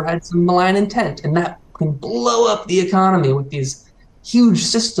or had some malign intent. And that can blow up the economy with these huge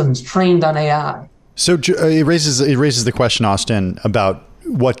systems trained on AI. So it raises the question, Austin, about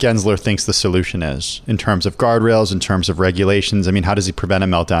what Gensler thinks the solution is in terms of guardrails, in terms of regulations. I mean, how does he prevent a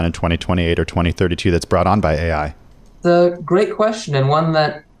meltdown in 2028 or 2032 that's brought on by AI? The great question, and one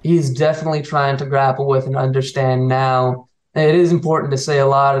that he's definitely trying to grapple with and understand now. It is important to say a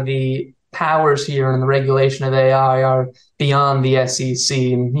lot of the powers here in the regulation of AI are beyond the SEC,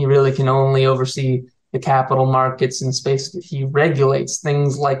 and he really can only oversee the capital markets and space that he regulates.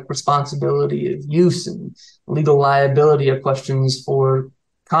 Things like responsibility of use and legal liability are questions for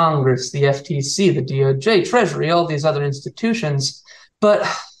Congress, the FTC, the DOJ, Treasury, all these other institutions. But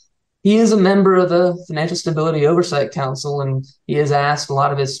he is a member of the Financial Stability Oversight Council, and he has asked a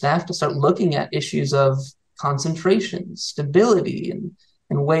lot of his staff to start looking at issues of concentration, stability,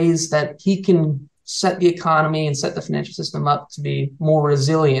 and ways that he can set the economy and set the financial system up to be more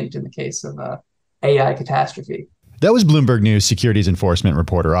resilient in the case of AI catastrophe. That was Bloomberg News securities enforcement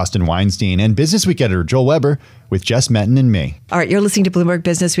reporter Austin Weinstein and Businessweek editor Joel Weber with Jess Metton and me. All right, you're listening to Bloomberg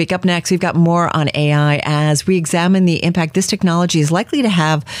Businessweek. Up next, we've got more on AI as we examine the impact this technology is likely to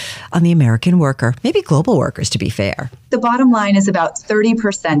have on the American worker, maybe global workers, to be fair. The bottom line is about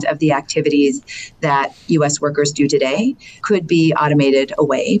 30% of the activities that U.S. workers do today could be automated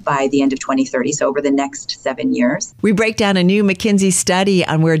away by the end of 2030, so over the next 7 years. We break down a new McKinsey study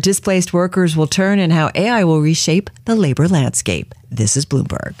on where displaced workers will turn and how AI will reshape the labor landscape. This is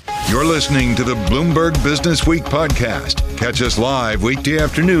Bloomberg. You're listening to the Bloomberg Businessweek podcast. Catch us live weekday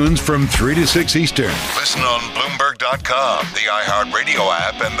afternoons from 3 to 6 Eastern. Listen on Bloomberg.com, the iHeartRadio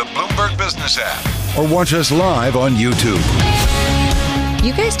app, and the Bloomberg Business App. Or watch us live on YouTube.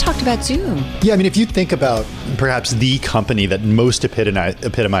 You guys talked about Zoom. Yeah, I mean, if you think about perhaps the company that most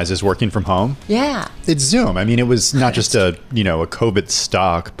epitomizes working from home, it's Zoom. I mean, it was not just a COVID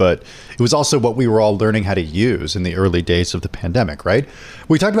stock, but it was also what we were all learning how to use in the early days of the pandemic, right?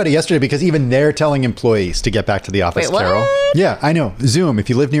 We talked about it yesterday because even they're telling employees to get back to the office, Carol. Yeah, I know. Zoom. If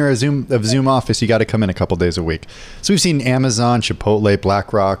you live near a Zoom office, you got to come in a couple days a week. So we've seen Amazon, Chipotle,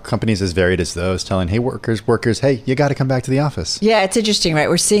 BlackRock, companies as varied as those telling, hey, workers, hey, you got to come back to the office. Yeah, it's interesting, right?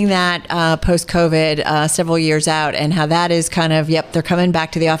 We're seeing that post-COVID several years out and how that is kind of, they're coming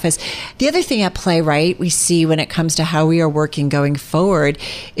back to the office. The other thing at play, right, we see when it comes to how we are working going forward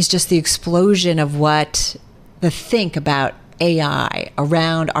is just the explosion of what the think about AI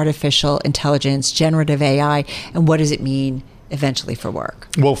around artificial intelligence, generative AI, and what does it mean eventually for work.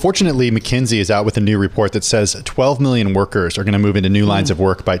 Well, fortunately, McKinsey is out with a new report that says 12 million workers are going to move into new lines of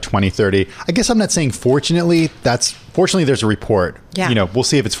work by 2030. I guess I'm not saying fortunately. Fortunately, there's a report. Yeah. We'll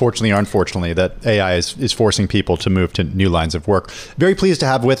see if it's fortunately or unfortunately that AI is forcing people to move to new lines of work. Very pleased to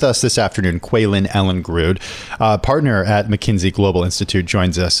have with us this afternoon Quaylin Ellengrood, partner at McKinsey Global Institute,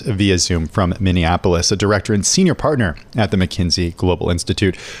 joins us via Zoom from Minneapolis, a director and senior partner at the McKinsey Global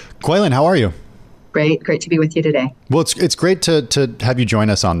Institute. Quaylin, how are you? Great to be with you today. Well, it's great to have you join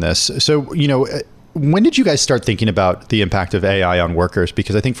us on this. So, when did you guys start thinking about the impact of AI on workers?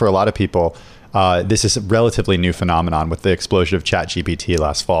 Because I think for a lot of people, this is a relatively new phenomenon with the explosion of ChatGPT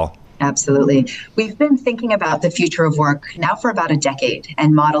last fall. Absolutely. We've been thinking about the future of work now for about a decade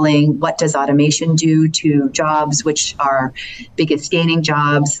and modeling what does automation do to jobs, which are biggest gaining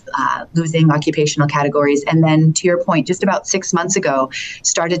jobs, losing occupational categories. And then to your point, just about 6 months ago,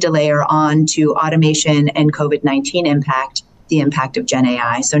 started to layer on to automation and COVID-19 impact, the impact of Gen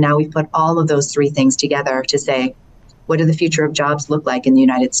AI. So now we've put all of those three things together to say, what do the future of jobs look like in the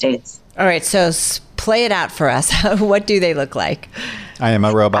United States? All right, so play it out for us. What do they look like? I am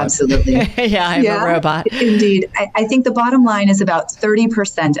a robot. Absolutely. Yeah, I'm a robot. Indeed. I think the bottom line is about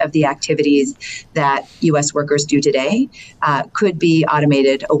 30% of the activities that U.S. workers do today could be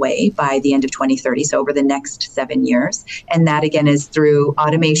automated away by the end of 2030, so over the next 7 years. And that, again, is through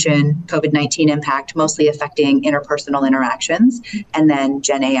automation, COVID-19 impact, mostly affecting interpersonal interactions, and then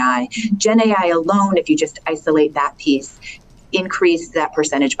Gen AI. Gen AI alone, if you just isolate that piece, increase that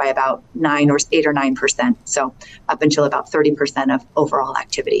percentage by about 8 or 9%. So up until about 30% of overall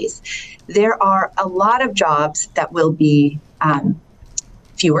activities. There are a lot of jobs that will be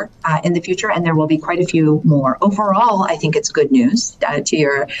fewer in the future, and there will be quite a few more. Overall, I think it's good news. To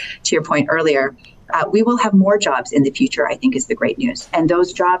your point earlier, we will have more jobs in the future, I think is the great news. And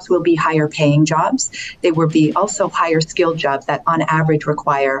those jobs will be higher paying jobs. They will be also higher skilled jobs that on average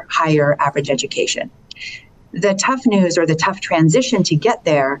require higher average education. The tough news or the tough transition to get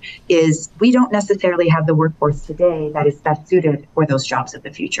there is we don't necessarily have the workforce today that is best suited for those jobs of the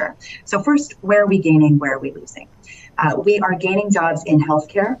future. So first, where are we gaining? Where are we losing? We are gaining jobs in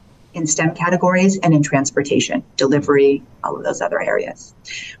healthcare, in STEM categories, and in transportation, delivery, all of those other areas.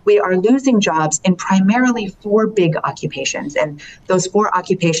 We are losing jobs in primarily 4 big occupations, and those 4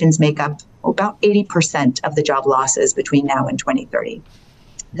 occupations make up about 80% of the job losses between now and 2030.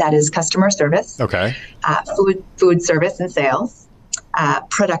 That is customer service, food service and sales,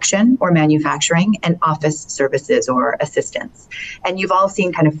 production or manufacturing, and office services or assistance. And you've all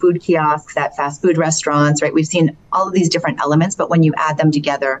seen kind of food kiosks at fast food restaurants, right? We've seen all of these different elements, but when you add them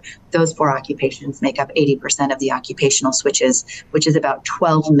together, those 4 occupations make up 80% of the occupational switches, which is about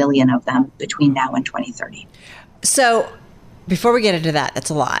 12 million of them between now and 2030. So before we get into that, that's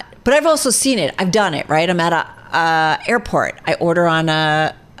a lot. But I've also seen it. I've done it, right? I'm at a airport. I order on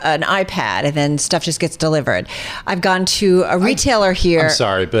an iPad and then stuff just gets delivered. I've gone to a retailer here. I'm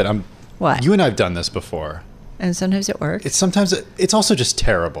sorry, but What? You and I have done this before. And sometimes it works. It's also just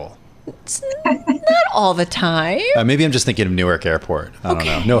terrible. It's not all the time. Maybe I'm just thinking of Newark Airport. I don't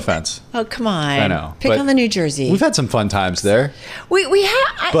know. No offense. Oh, come on. I know. Pick on the New Jersey. We've had some fun times there. We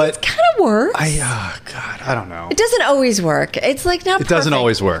have. But it kind of works. I don't know. It doesn't always work. It's like not perfect. It doesn't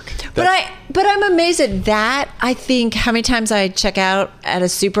always work. But I'm amazed at that. I think how many times I check out at a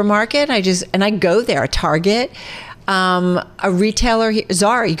supermarket, I go there, a Target, a retailer,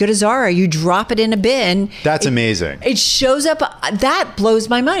 Zara. You go to Zara, you drop it in a bin. That's amazing. It shows up. That blows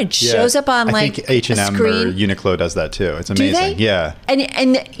my mind. It shows up on I think H&M or Uniqlo does that too. It's amazing. Do they? Yeah.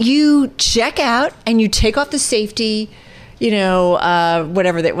 And you check out and you take off the safety, what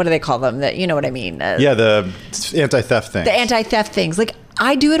do they call them? That, you know what I mean? The anti-theft things. The anti-theft things. Like,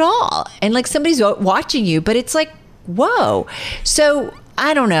 I do it all. And like somebody's watching you, but it's like, whoa. So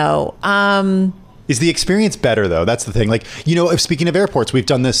I don't know. Is the experience better though? That's the thing. Like, speaking of airports, we've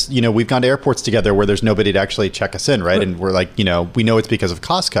done this, we've gone to airports together where there's nobody to actually check us in, right? And we're like, we know it's because of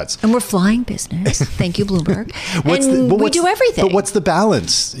cost cuts. And we're flying business. Thank you, Bloomberg. We do everything. But what's the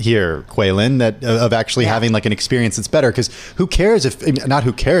balance here, Quaylin, of actually having like an experience that's better? Because not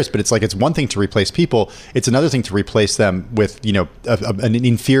who cares, but it's like, it's one thing to replace people. It's another thing to replace them with, an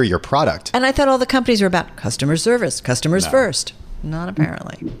inferior product. And I thought all the companies were about customer service, customers first. Not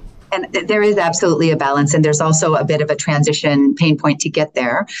apparently. And there is absolutely a balance, and there's also a bit of a transition pain point to get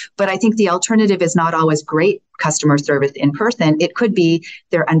there. But I think the alternative is not always great customer service in person. It could be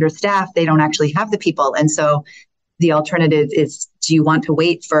they're understaffed, they don't actually have the people. And so the alternative is, do you want to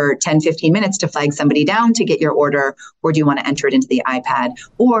wait for 10, 15 minutes to flag somebody down to get your order, or do you want to enter it into the iPad?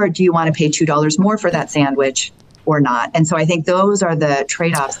 Or do you want to pay $2 more for that sandwich or not. And so I think those are the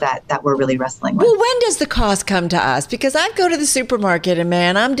trade-offs that we're really wrestling with. Well, when does the cost come to us? Because I go to the supermarket and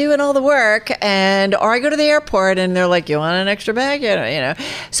man, I'm doing all the work, or I go to the airport and they're like, you want an extra bag? You know.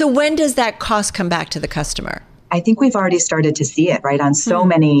 So when does that cost come back to the customer? I think we've already started to see it, right, on so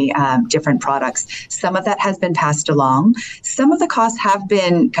many different products. Some of that has been passed along. Some of the costs have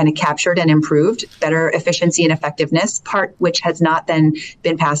been kind of captured and improved, better efficiency and effectiveness, part which has not then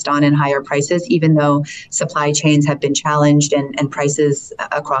been passed on in higher prices, even though supply chains have been challenged and prices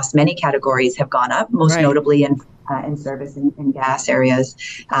across many categories have gone up, most notably in service and gas areas.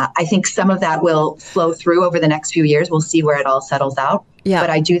 I think some of that will flow through over the next few years. We'll see where it all settles out. Yeah. But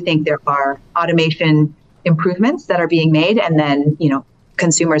I do think there are automation improvements that are being made, and then,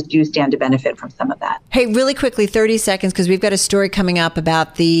 consumers do stand to benefit from some of that. Hey, really quickly, 30 seconds, because we've got a story coming up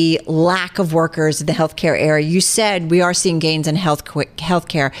about the lack of workers in the healthcare area. You said we are seeing gains in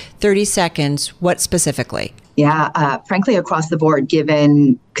healthcare. 30 seconds, what specifically? Yeah, frankly, across the board,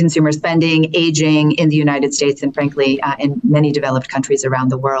 given consumer spending, aging in the United States, and frankly, in many developed countries around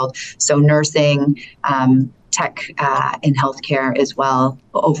the world. So nursing, tech, and healthcare as well.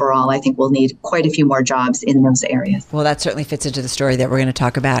 Overall, I think we'll need quite a few more jobs in those areas. Well, that certainly fits into the story that we're going to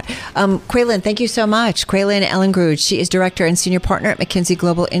talk about. Quaylin, thank you so much. Quaylin Ellengrud, she is Director and Senior Partner at McKinsey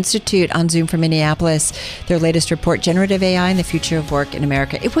Global Institute, on Zoom from Minneapolis. Their latest report, Generative AI and the Future of Work in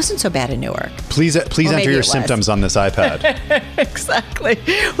America. It wasn't so bad in Newark. Please enter your symptoms on this iPad. Exactly.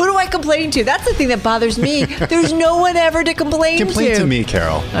 Who do I complain to? That's the thing that bothers me. There's no one ever to complain to. Complain to me,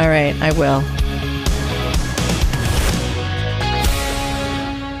 Carol. All right, I will.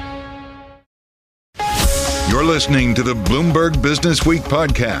 You're listening to the Bloomberg Businessweek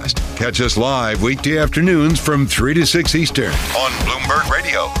podcast. Catch us live weekday afternoons from 3 to 6 Eastern on Bloomberg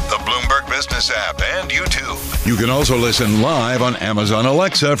Radio, the Bloomberg Business App, and YouTube. You can also listen live on Amazon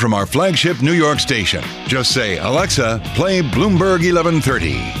Alexa from our flagship New York station. Just say, Alexa, play Bloomberg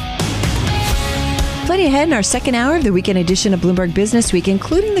 1130. Plenty ahead in our second hour of the weekend edition of Bloomberg Businessweek,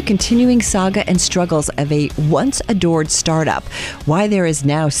 including the continuing saga and struggles of a once adored startup. Why there is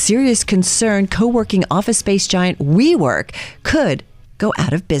now serious concern co-working office space giant WeWork could go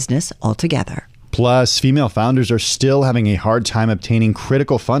out of business altogether. Plus, female founders are still having a hard time obtaining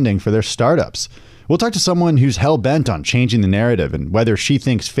critical funding for their startups. We'll talk to someone who's hell-bent on changing the narrative and whether she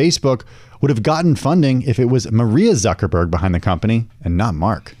thinks Facebook would have gotten funding if it was Maria Zuckerberg behind the company and not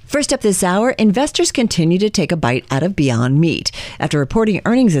Mark. First up this hour, investors continue to take a bite out of Beyond Meat. After reporting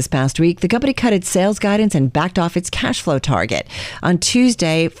earnings this past week, the company cut its sales guidance and backed off its cash flow target. On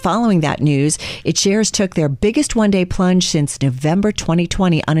Tuesday, following that news, its shares took their biggest one-day plunge since November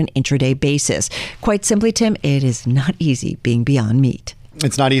 2020 on an intraday basis. Quite simply, Tim, it is not easy being Beyond Meat.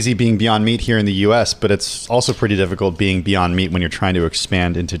 It's not easy being Beyond Meat here in the U.S., but it's also pretty difficult being Beyond Meat when you're trying to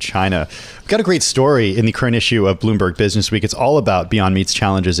expand into China. We've got a great story in the current issue of Bloomberg Businessweek. It's all about Beyond Meat's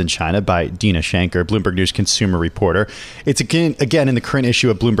challenges in China by Dina Shanker, Bloomberg News consumer reporter. It's again in the current issue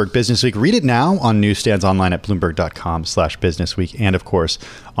of Bloomberg Businessweek. Read it now on newsstands online at bloomberg.com/businessweek and, of course,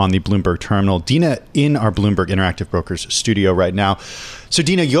 on the Bloomberg terminal. Dina in our Bloomberg Interactive Brokers studio right now. So,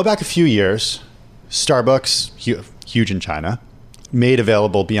 Dina, you go back a few years. Starbucks, huge in China, made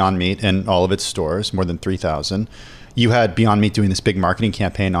available Beyond Meat in all of its stores, more than 3,000. You had Beyond Meat doing this big marketing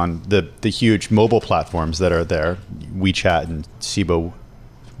campaign on the huge mobile platforms that are there, WeChat and Weibo,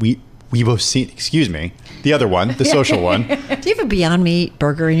 excuse me, the other one, the social one. Do you have a Beyond Meat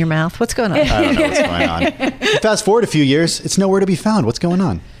burger in your mouth? What's going on? I don't know what's going on. Fast forward a few years, it's nowhere to be found. What's going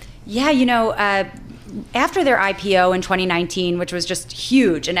on? Yeah, after their IPO in 2019, which was just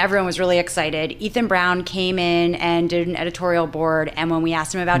huge and everyone was really excited, Ethan Brown came in and did an editorial board. And when we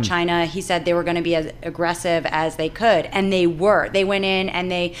asked him about China, he said they were going to be as aggressive as they could. And they were. They went in and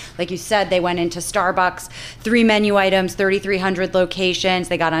they, like you said, they went into Starbucks, 3 menu items, 3,300 locations.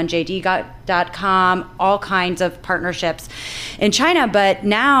 They got on JD.com, all kinds of partnerships in China. But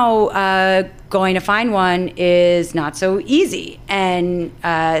now going to find one is not so easy. And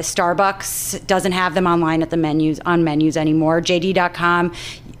Starbucks doesn't have them online on menus anymore. JD.com,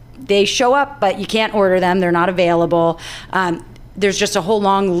 they show up, but you can't order them. They're not available. There's just a whole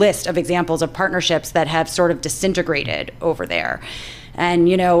long list of examples of partnerships that have sort of disintegrated over there. And,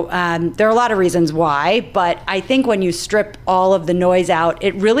 there are a lot of reasons why, but I think when you strip all of the noise out,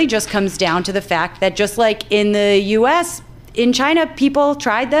 it really just comes down to the fact that just like in the US, in China, people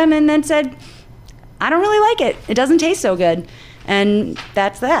tried them and then said, I don't really like it. It doesn't taste so good. And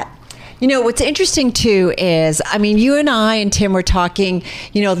that's that. You know, what's interesting too is, I mean, you and I and Tim were talking,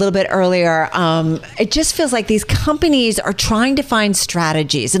 a little bit earlier. It just feels like these companies are trying to find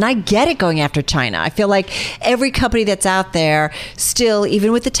strategies. And I get it going after China. I feel like every company that's out there still,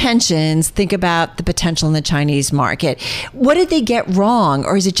 even with the tensions, think about the potential in the Chinese market. What did they get wrong?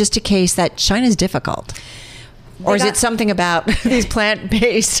 Or is it just a case that China's difficult? Or is it something about these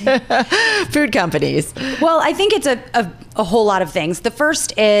plant-based food companies? Well, I think it's a whole lot of things. The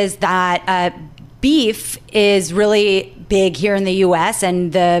first is that beef is really big here in the U.S.,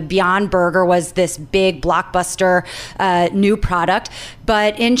 and the Beyond Burger was this big blockbuster new product.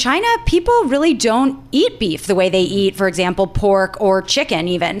 But in China, people really don't eat beef the way they eat, for example, pork or chicken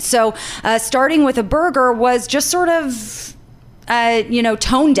even. So starting with a burger was just sort of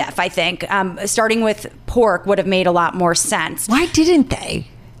tone deaf, I think. Starting with pork would have made a lot more sense. Why didn't they?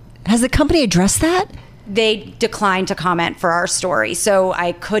 Has the company addressed that? They declined to comment for our story, so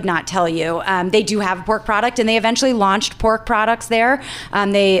I could not tell you. They do have a pork product, and they eventually launched pork products there.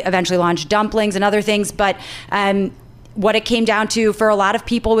 They eventually launched dumplings and other things, but what it came down to for a lot of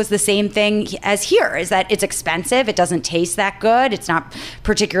people was the same thing as here, is that it's expensive, it doesn't taste that good, it's not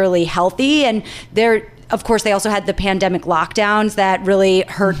particularly healthy, and of course, they also had the pandemic lockdowns that really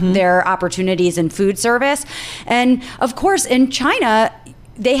hurt their opportunities in food service. And of course, in China,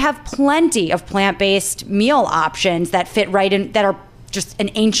 they have plenty of plant-based meal options that fit right in, that are just an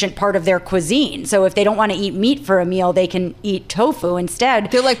ancient part of their cuisine. So if they don't want to eat meat for a meal, they can eat tofu instead.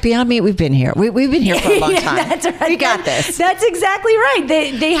 They're like, Beyond Meat, we've been here. We've been here for a long time. That's right. We got this. That's exactly right.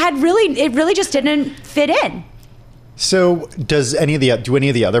 It really just didn't fit in. So do any of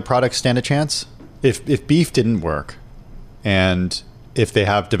the other products stand a chance? If beef didn't work, and if they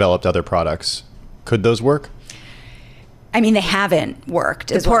have developed other products, could those work? I mean, they haven't worked.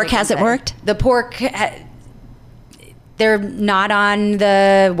 The pork hasn't worked? The pork, they're not on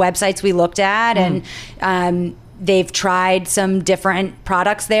the websites we looked at, and they've tried some different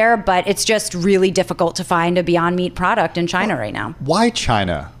products there, but it's just really difficult to find a Beyond Meat product in China right now. Why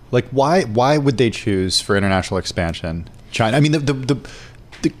China? Like, why would they choose for international expansion China? I mean, the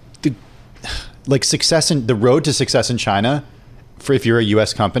road to success in China, for if you're a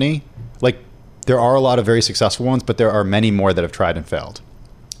U.S. company, like, there are a lot of very successful ones, but there are many more that have tried and failed.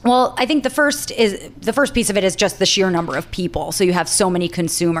 Well, I think the first piece of it is just the sheer number of people. So you have so many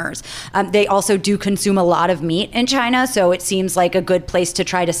consumers. They also do consume a lot of meat in China, so it seems like a good place to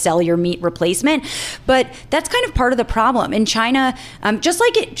try to sell your meat replacement. But that's kind of part of the problem in China. Just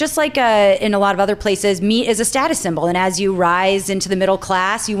like in a lot of other places, meat is a status symbol, and as you rise into the middle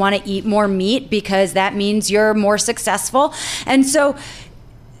class, you want to eat more meat because that means you're more successful. And so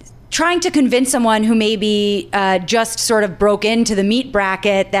trying to convince someone who maybe just sort of broke into the meat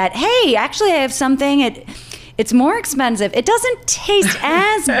bracket that, hey, actually I have something, it's more expensive, it doesn't taste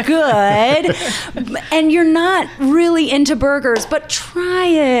as good, and you're not really into burgers, but try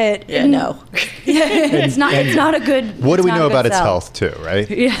it. Yeah, no. It's not a good. What do we know about its health too, right?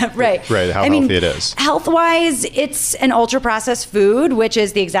 Yeah, right. Right, how healthy it is. Health-wise, it's an ultra-processed food, which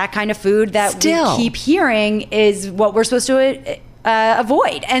is the exact kind of food that we keep hearing is what we're supposed to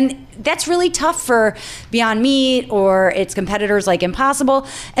avoid. And that's really tough for Beyond Meat or its competitors like Impossible.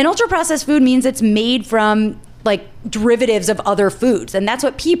 And ultra-processed food means it's made from like derivatives of other foods. And that's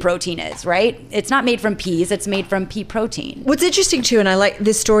what pea protein is, right? It's not made from peas, it's made from pea protein. What's interesting too, and I like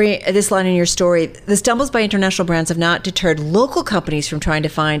this line in your story, the stumbles by international brands have not deterred local companies from trying to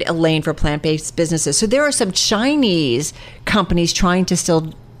find a lane for plant-based businesses. So there are some Chinese companies trying to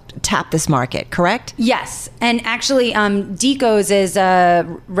still tap this market, correct? Yes. And actually, Deco's is a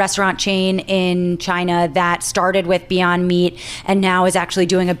restaurant chain in China that started with Beyond Meat and now is actually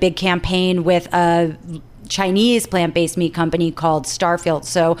doing a big campaign with a Chinese plant-based meat company called Starfield.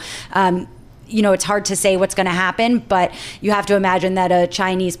 So, it's hard to say what's going to happen, but you have to imagine that a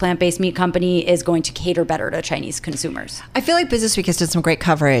Chinese plant-based meat company is going to cater better to Chinese consumers. I feel like Businessweek has done some great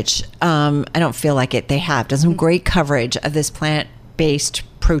coverage. I don't feel like it. They have done some great coverage of this plant-based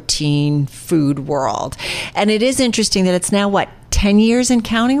protein food world. And it is interesting that it's now, 10 years and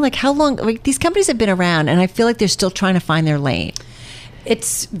counting? Like, how long? Like, these companies have been around, and I feel like they're still trying to find their lane.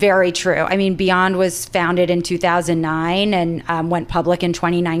 It's very true. I mean, Beyond was founded in 2009 and went public in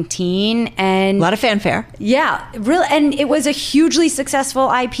 2019. And a lot of fanfare. Yeah, really. And it was a hugely successful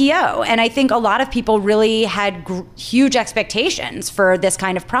IPO. And I think a lot of people really had huge expectations for this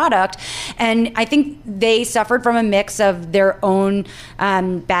kind of product. And I think they suffered from a mix of their own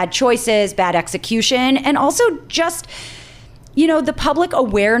bad choices, bad execution, and also just The public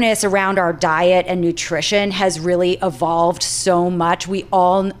awareness around our diet and nutrition has really evolved so much. We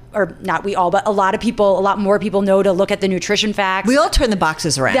all, or not we all, but a lot more people know to look at the nutrition facts. We all turn the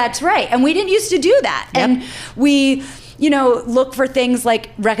boxes around. That's right. And we didn't used to do that. Yep. And we, look for things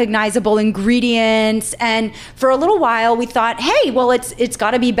like recognizable ingredients. And for a little while we thought, hey, well, it's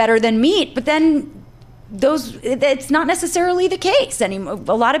got to be better than meat. But then it's not necessarily the case anymore.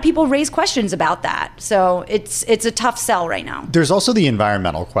 A lot of people raise questions about that. So it's a tough sell right now. There's also the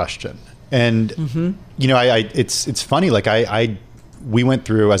environmental question. And, it's funny, like we went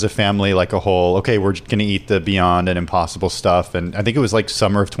through as a family, like a whole, okay, we're going to eat the Beyond and Impossible stuff. And I think it was like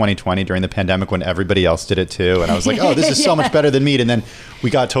summer of 2020 during the pandemic when everybody else did it too. And I was like, oh, this is so much better than meat. And then we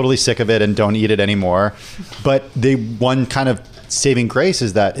got totally sick of it and don't eat it anymore. But the one kind of saving grace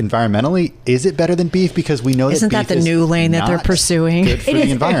is that environmentally, is it better than beef? Because we know isn't that the new lane that they're pursuing? Good for the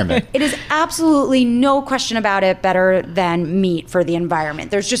environment. It is absolutely no question about it better than meat for the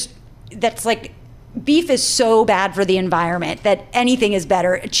environment. Beef is so bad for the environment that anything is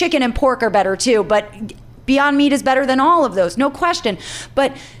better. Chicken and pork are better too, but Beyond Meat is better than all of those, no question.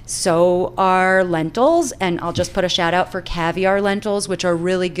 But so are lentils, and I'll just put a shout out for caviar lentils, which are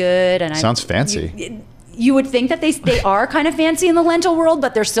really good. And sounds fancy. You would think that they are kind of fancy in the lentil world,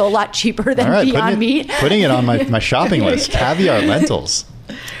 but they're still a lot cheaper than Beyond Meat. Putting it on my shopping list, caviar lentils.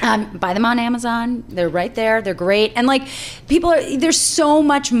 Buy them on Amazon. They're right there. They're great. And there's so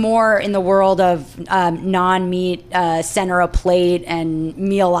much more in the world of non-meat, center a plate and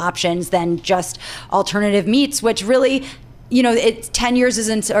meal options than just alternative meats, which really, it's 10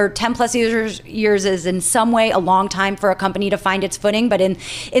 years or 10 plus years is in some way a long time for a company to find its footing. But in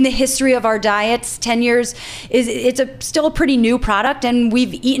the history of our diets, 10 years it's still a pretty new product, and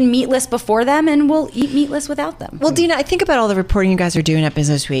we've eaten meatless before them, and we'll eat meatless without them. Well, Dina, I think about all the reporting you guys are doing at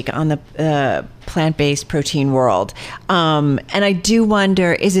Business Week on the plant-based protein world. And I do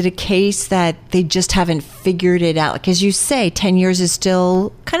wonder, is it a case that they just haven't figured it out? Like, as you say, 10 years is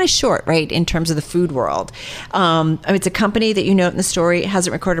still kind of short, right, in terms of the food world. It's a company that you note in the story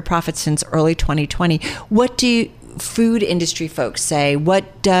hasn't recorded a profit since early 2020. What do food industry folks say?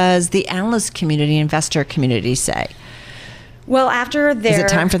 What does the analyst community, investor community say? Well, after their... Is it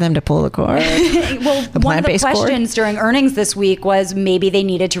time for them to pull the cord? Well, one of the questions during earnings this week was maybe they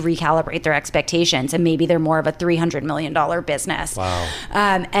needed to recalibrate their expectations, and maybe they're more of a $300 million business. Wow.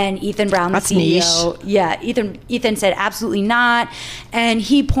 And Ethan Brown, That's the CEO... niche. Yeah, Ethan said absolutely not. And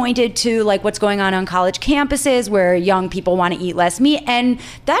he pointed to what's going on college campuses where young people want to eat less meat. And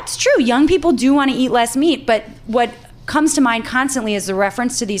that's true. Young people do want to eat less meat. But what comes to mind constantly is the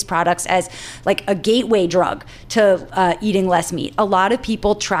reference to these products as a gateway drug to eating less meat. A lot of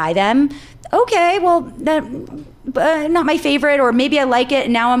people try them. Okay, well, that not my favorite, or maybe I like it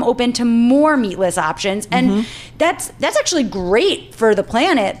and now I'm open to more meatless options. And that's actually great for the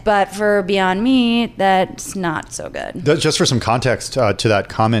planet, but for Beyond Meat, that's not so good. Just for some context to that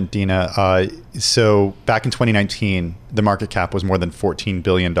comment, Dina, so back in 2019, the market cap was more than $14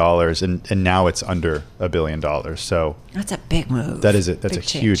 billion, and now it's under $1 billion. So that's a big move. That's a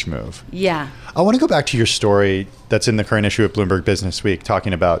change. huge move. Yeah. I want to go back to your story that's in the current issue of Bloomberg Businessweek,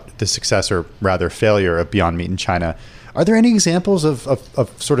 talking about the success, or rather failure, of Beyond Meat in China. Are there any examples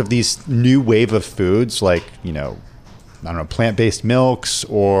of sort of these new wave of foods, like, I don't know, plant-based milks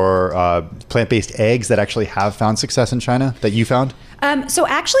or plant-based eggs that actually have found success in China that you found? So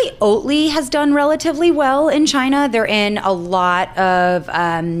actually, Oatly has done relatively well in China. They're in a lot of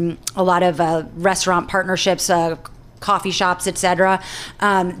restaurant partnerships, coffee shops, etc.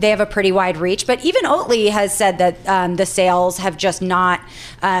 They have a pretty wide reach, but even Oatly has said that the sales have just not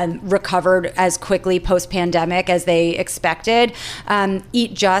recovered as quickly post-pandemic as they expected.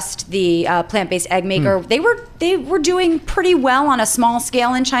 Eat Just, the plant-based egg maker, they were doing pretty well on a small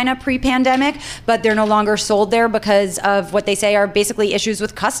scale in China pre-pandemic, but they're no longer sold there because of what they say are basically issues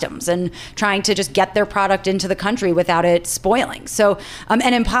with customs and trying to just get their product into the country without it spoiling. So,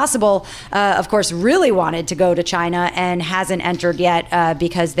 and Impossible, of course, really wanted to go to China and hasn't entered yet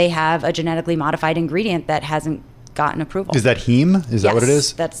because they have a genetically modified ingredient that hasn't gotten approval. Is that heme? Is that what it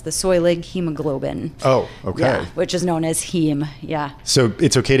is? That's the soylent hemoglobin. Oh, okay. Yeah, which is known as heme. Yeah. So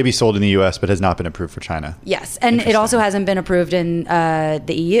it's okay to be sold in the U.S., but has not been approved for China. Yes, and it also hasn't been approved in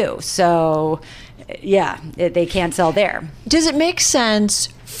the EU. So, yeah, they can't sell there. Does it make sense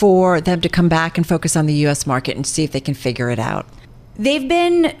for them to come back and focus on the U.S. market and see if they can figure it out? They've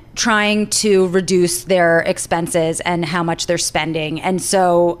been trying to reduce their expenses and how much they're spending. And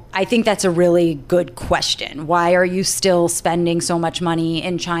so I think that's a really good question. Why are you still spending so much money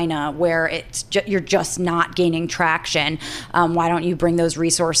in China where you're just not gaining traction? Why don't you bring those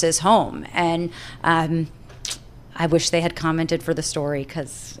resources home? And I I wish they had commented for the story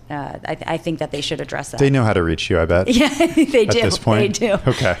because I think that they should address that. They know how to reach you, I bet. Yeah, they do. At this point? They do.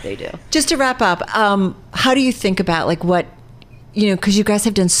 Okay. They do. Just to wrap up, how do you think about like what, because you guys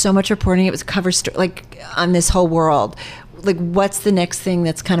have done so much reporting, it was cover like on this whole world. Like, what's the next thing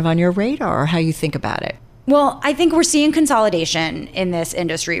that's kind of on your radar, or how you think about it? Well, I think we're seeing consolidation in this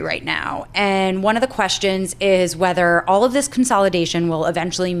industry right now. And one of the questions is whether all of this consolidation will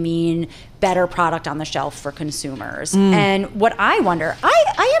eventually mean better product on the shelf for consumers. And what I wonder,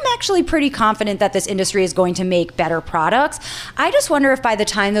 I am actually pretty confident that this industry is going to make better products. I just wonder if by the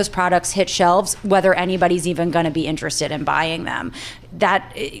time those products hit shelves, whether anybody's even going to be interested in buying them.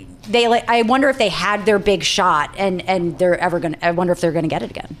 I wonder if they had their big shot and I wonder if they're going to get it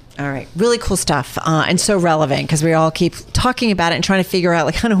again. All right. Really cool stuff. And so relevant because we all keep talking about it and trying to figure out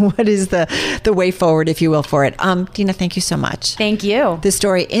like kind of what is the way forward, if you will, for it. Dina, thank you so much. Thank you. The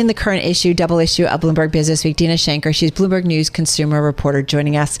story in the current double issue of Bloomberg Businessweek. Dina Shanker, she's Bloomberg News consumer reporter,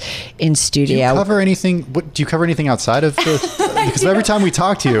 joining us in studio. Do you cover anything outside of the? Because every time we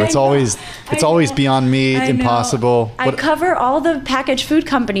talk to you, it's always Beyond Meat, Impossible. I cover all the packaged food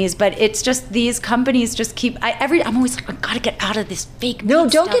companies, but it's just these companies just keep. I'm always like, I gotta get out of this fake. No,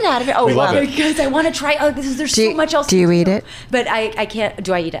 don't stuff. get out of it. Oh, we love it. Because I want to try. There's so much else. Do you eat it? But I can't.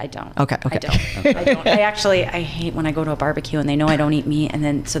 Do I eat it? I don't. Okay. I don't. I hate when I go to a barbecue and they know I don't eat meat, and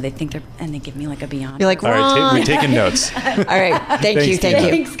then so they think and they give me like a Beyond. You're like, all right, we're taking notes. All right, thank you.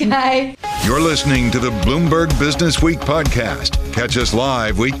 Thanks, Guy. You're listening to the Bloomberg Businessweek podcast. Catch us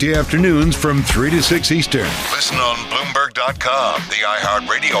live weekday afternoons from 3 to 6 Eastern. Listen on Bloomberg.com, the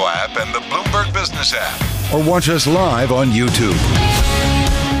iHeartRadio app, and the Bloomberg Business App. Or watch us live on YouTube.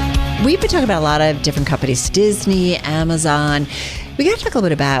 We've been talking about a lot of different companies, Disney, Amazon. We got to talk a little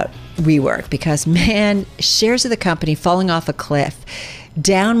bit about WeWork because, man, shares of the company falling off a cliff,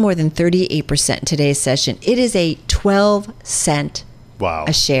 down more than 38% in today's session. It is a 12-cent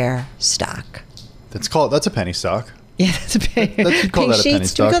a share stock. That's a penny stock. Yeah, that's a pink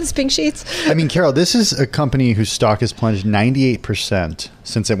sheets. Do we call this pink sheets? I mean, Carol, this is a company whose stock has plunged 98%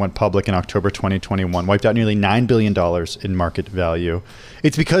 since it went public in October 2021, wiped out nearly $9 billion in market value.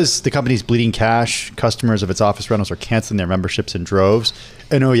 It's because the company's bleeding cash. Customers of its office rentals are canceling their memberships in droves.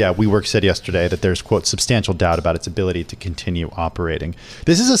 And WeWork said yesterday that there's, quote, substantial doubt about its ability to continue operating.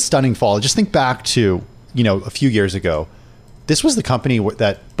 This is a stunning fall. Just think back to, a few years ago. This was the company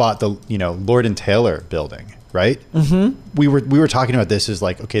that bought the, Lord and Taylor building. Right? Mm-hmm. We were talking about this as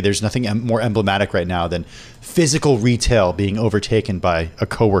like, okay, there's nothing more emblematic right now than physical retail being overtaken by a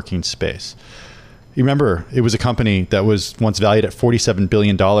co-working space. You remember, it was a company that was once valued at $47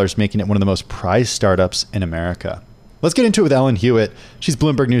 billion, making it one of the most prized startups in America. Let's get into it with Ellen Hewitt. She's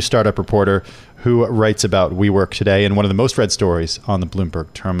Bloomberg News startup reporter who writes about WeWork today and one of the most read stories on the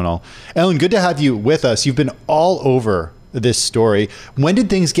Bloomberg terminal. Ellen, good to have you with us. You've been all over this story. When did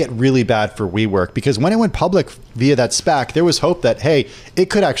things get really bad for WeWork? Because when it went public via that SPAC, there was hope that, hey, it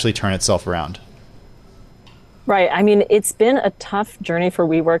could actually turn itself around. Right. I mean, it's been a tough journey for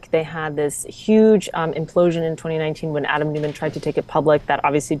WeWork. They had this huge implosion in 2019 when Adam Neumann tried to take it public. That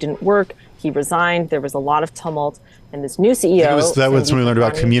obviously didn't work. He resigned. There was a lot of tumult. And this new CEO... That was when we learned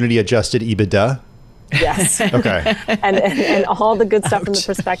about community-adjusted EBITDA? Yes. Okay. And all the good stuff from the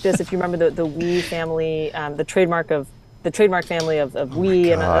prospectus. If you remember the We family, the trademark family of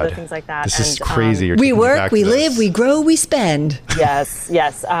we and other things like that. This is crazy. We work, we live, we grow, we spend. Yes.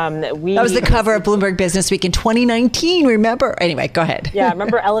 That was the cover of Bloomberg Businessweek in 2019, remember? Anyway, go ahead. Yeah,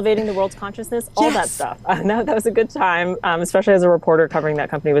 remember elevating the world's consciousness? All that stuff. That was a good time, especially as a reporter covering that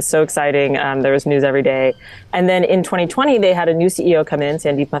company. It was so exciting. There was news every day. And then in 2020, they had a new CEO come in,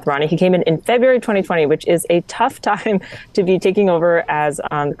 Sandeep Mathrani. He came in February 2020, which is a tough time to be taking over as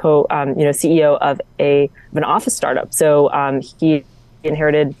CEO of an office startup. So he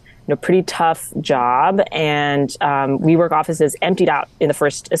inherited a pretty tough job, and WeWork offices emptied out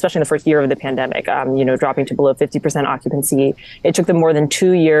especially in the first year of the pandemic, dropping to below 50% occupancy. It took them more than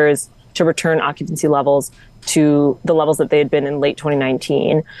 2 years to return occupancy levels to the levels that they had been in late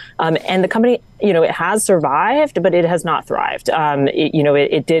 2019. And the company, it has survived, but it has not thrived.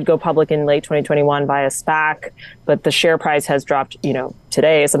 It did go public in late 2021 via SPAC, but the share price has dropped,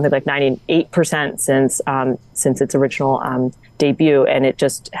 today something like 98% since its original debut. And it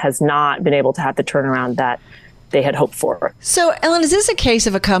just has not been able to have the turnaround that they had hoped for. So, Ellen, is this a case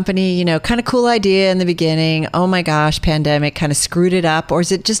of a company, kind of cool idea in the beginning, oh my gosh, pandemic kind of screwed it up? Or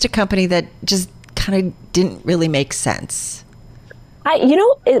is it just a company that just kind of didn't really make sense?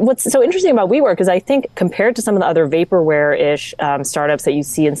 What's so interesting about WeWork is I think compared to some of the other vaporware-ish startups that you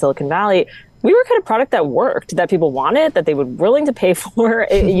see in Silicon Valley, WeWork had a product that worked, that people wanted, that they were willing to pay for.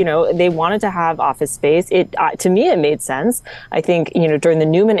 They wanted to have office space. To me, it made sense. I think, during the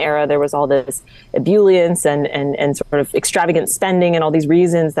Newman era, there was all this ebullience and sort of extravagant spending and all these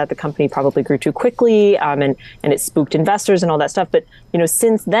reasons that the company probably grew too quickly, and it spooked investors and all that stuff. But,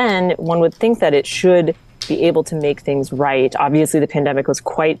 since then, one would think that it should be able to make things right. Obviously, the pandemic was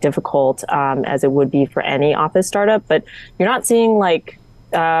quite difficult, as it would be for any office startup, but you're not seeing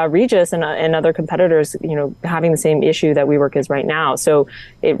Regus and other competitors, having the same issue that WeWork is right now. So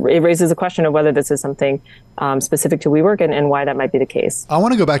it raises a question of whether this is something specific to WeWork and why that might be the case. I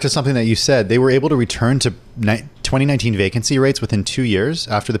want to go back to something that you said. They were able to return to 2019 vacancy rates within 2 years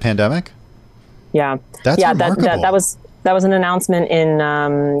after the pandemic. Yeah, that's remarkable. That was an announcement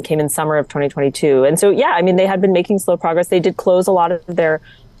came in summer of 2022. And so, they had been making slow progress. They did close a lot of their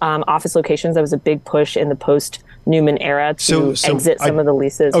office locations. That was a big push in the post-Newman era to exit some of the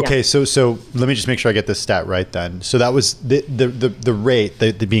leases. Okay, so let me just make sure I get this stat right then. So that was the rate,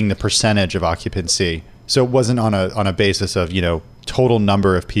 being the percentage of occupancy. So it wasn't on a basis of, total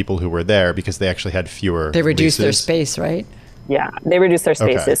number of people who were there, because they actually had fewer They reduced leases. their space, right? Yeah, they reduced their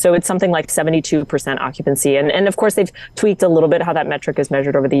spaces. Okay. So it's something like 72% occupancy. And of course, they've tweaked a little bit how that metric is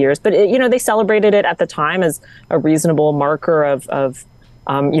measured over the years. But, they celebrated it at the time as a reasonable marker of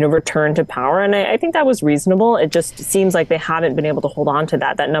return to power. And I think that was reasonable. It just seems like they haven't been able to hold on to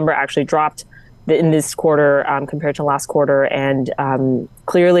that. That number actually dropped in this quarter compared to last quarter. And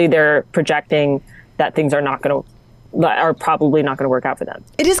clearly they're projecting that things are probably not going to work out for them.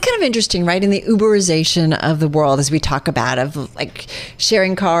 It is kind of interesting, right? In the Uberization of the world, as we talk about, of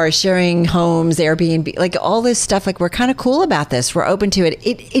sharing cars, sharing homes, Airbnb, all this stuff, we're kind of cool about this. We're open to it.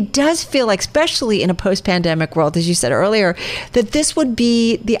 It does feel like, especially in a post-pandemic world, as you said earlier, that this would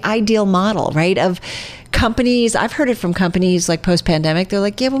be the ideal model, right? Of companies, I've heard it from companies post-pandemic, they're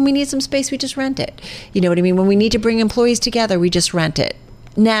like, yeah, when we need some space, we just rent it. You know what I mean? When we need to bring employees together, we just rent it.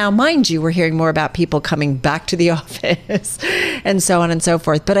 Now, mind you, we're hearing more about people coming back to the office and so on and so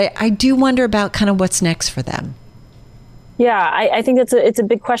forth. But I do wonder about kind of what's next for them. Yeah, I think it's a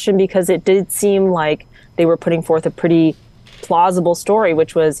big question, because it did seem like they were putting forth a pretty plausible story,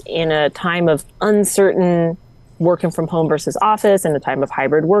 which was in a time of uncertain working from home versus office, and a time of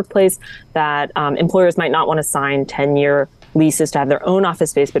hybrid workplace, that employers might not want to sign 10-year leases to have their own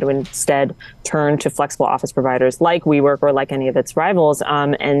office space, but would instead turn to flexible office providers like WeWork or like any of its rivals.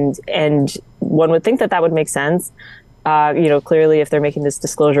 And one would think that would make sense. Clearly, if they're making this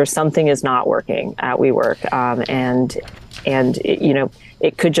disclosure, something is not working at WeWork.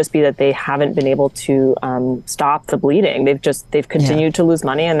 It could just be that they haven't been able to stop the bleeding. They've continued to lose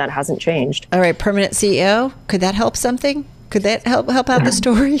money, and that hasn't changed. All right, permanent CEO, could that help something? Could that help out the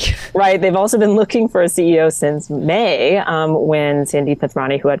story? Right. They've also been looking for a CEO since May, when Sandeep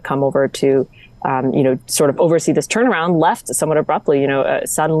Mathrani, who had come over to sort of oversee this turnaround, left somewhat abruptly,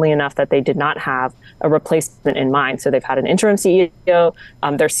 suddenly enough that they did not have a replacement in mind. So they've had an interim CEO.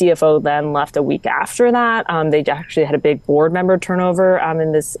 Their CFO then left a week after that. They actually had a big board member turnover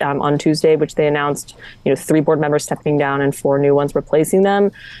on Tuesday, which they announced, 3 board members stepping down and 4 new ones replacing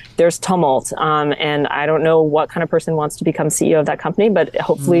them. There's tumult. And I don't know what kind of person wants to become CEO of that company, but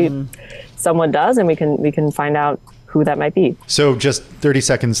hopefully someone does, and we can find out who that might be. So just 30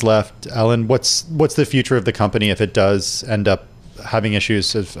 seconds left. Ellen, what's the future of the company if it does end up having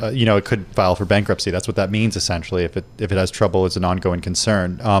issues of, it could file for bankruptcy? That's what that means, essentially, if it has trouble as an ongoing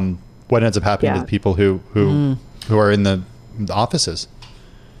concern. What ends up happening to the people who are in the offices?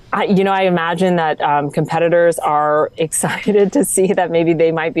 I imagine that competitors are excited to see that maybe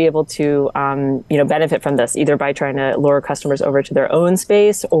they might be able to, benefit from this, either by trying to lure customers over to their own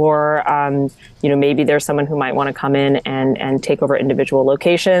space, or, maybe there's someone who might want to come in and take over individual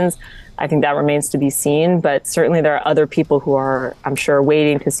locations. I think that remains to be seen, but certainly there are other people who are, I'm sure,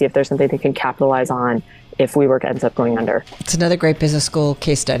 waiting to see if there's something they can capitalize on if WeWork ends up going under. It's another great business school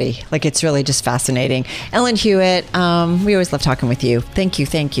case study. It's really just fascinating. Ellen Hewitt, we always love talking with you. Thank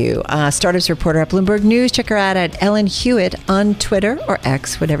you. Startups reporter at Bloomberg News. Check her out at Ellen Hewitt on Twitter, or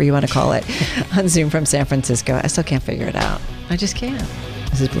X, whatever you want to call it, on Zoom from San Francisco. I still can't figure it out. I just can't.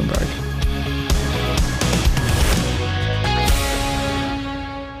 This is Bloomberg.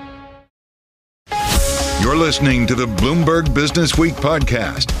 You're listening to the Bloomberg Businessweek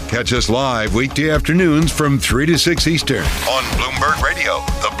podcast. Catch us live weekday afternoons from 3 to 6 Eastern on Bloomberg Radio,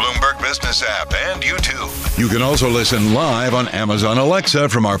 the Bloomberg Business App, and YouTube. You can also listen live on Amazon Alexa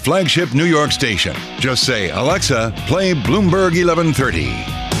from our flagship New York station. Just say, Alexa, play Bloomberg 1130.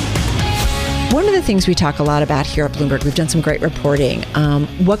 One of the things we talk a lot about here at Bloomberg, we've done some great reporting,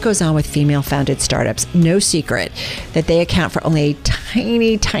 what goes on with female-founded startups. No secret that they account for only a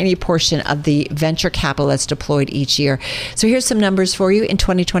tiny, tiny portion of the venture capital that's deployed each year. So here's some numbers for you. In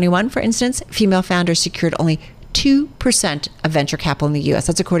 2021, for instance, female founders secured only 2% of venture capital in the U.S.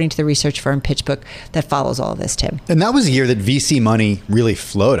 That's according to the research firm PitchBook that follows all of this, Tim. And that was a year that VC money really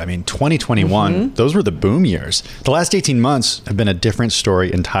flowed. I mean, 2021, those were the boom years. The last 18 months have been a different story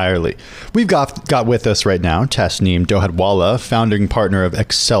entirely. We've got with us right now Tasneem Dohadwala, founding partner of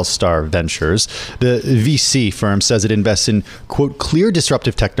Accelstar Ventures. The VC firm says it invests in, quote, clear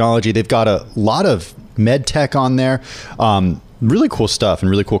disruptive technology. They've got a lot of med tech on there. Really cool stuff and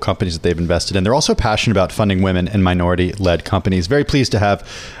really cool companies that they've invested in. They're also passionate about funding women and minority-led companies. Very pleased to have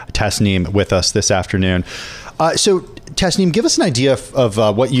Tasneem with us this afternoon. So Tasneem, give us an idea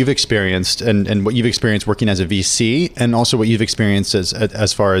of what you've experienced and what you've experienced working as a VC, and also what you've experienced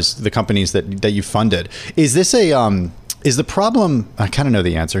as far as the companies that you've funded. Is this is the problem, I kind of know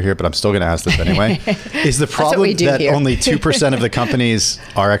the answer here, but I'm still going to ask this anyway. Is the problem that only 2% of the companies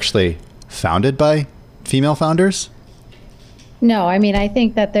are actually founded by female founders? No, I mean, I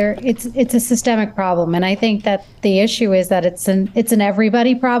think that it's a systemic problem, and I think that the issue is that it's an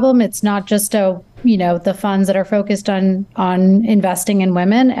everybody problem. It's not just the funds that are focused on investing in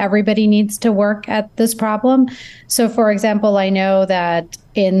women. Everybody needs to work at this problem. So, for example, I know that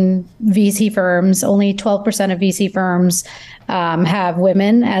in VC firms, only 12% of VC firms have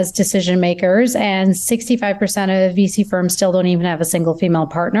women as decision makers, and 65% of VC firms still don't even have a single female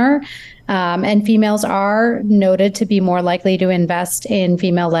partner. And females are noted to be more likely to invest in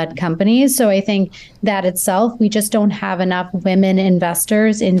female-led companies. So I think that itself, we just don't have enough women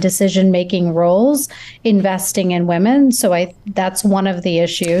investors in decision-making roles investing in women. So that's one of the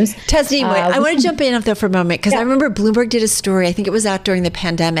issues. Tasneem, I want to jump in there for a moment, because I remember Bloomberg did a story, I think it was out during the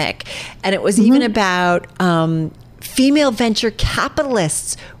pandemic, and it was even about female venture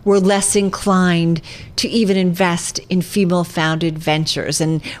capitalists were less inclined to even invest in female-founded ventures.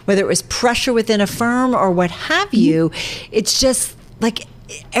 And whether it was pressure within a firm or what have you, it's just like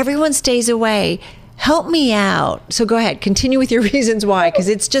everyone stays away. Help me out. So go ahead, continue with your reasons why, because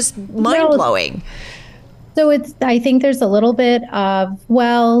it's just mind-blowing. So I think there's a little bit of,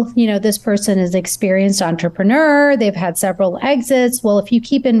 this person is an experienced entrepreneur. They've had several exits. Well, if you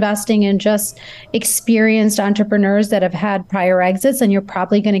keep investing in just experienced entrepreneurs that have had prior exits, then you're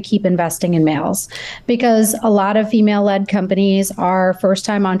probably going to keep investing in males, because a lot of female-led companies are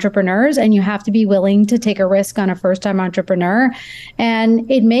first-time entrepreneurs, and you have to be willing to take a risk on a first-time entrepreneur. And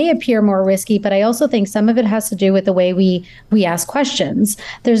it may appear more risky, but I also think some of it has to do with the way we ask questions.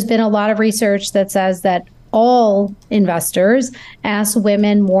 There's been a lot of research that says that all investors ask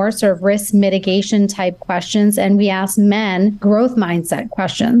women more sort of risk mitigation type questions, and we ask men growth mindset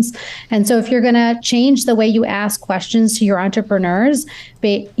questions. And so if you're going to change the way you ask questions to your entrepreneurs,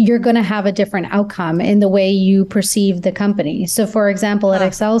 you're going to have a different outcome in the way you perceive the company. So for example, at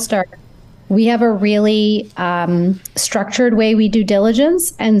Accelstar, we have a really structured way we do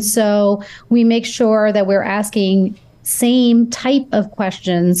diligence. And so we make sure that we're asking same type of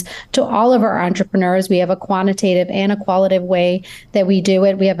questions to all of our entrepreneurs. We have a quantitative and a qualitative way that we do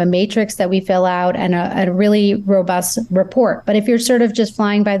it. We have a matrix that we fill out and a really robust report. But if you're sort of just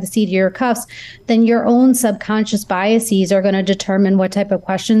flying by the seat of your cuffs, then your own subconscious biases are going to determine what type of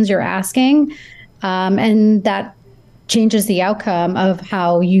questions you're asking. And that changes the outcome of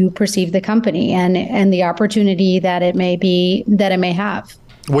how you perceive the company and the opportunity that it may have.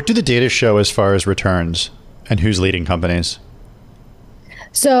 What do the data show as far as returns? And who's leading companies?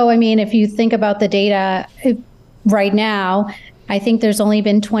 So, I mean, if you think about the data right now, I think there's only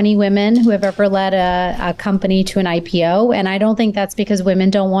been 20 women who have ever led a company to an IPO. And I don't think that's because women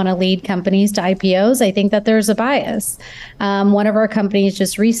don't want to lead companies to IPOs. I think that there's a bias. One of our companies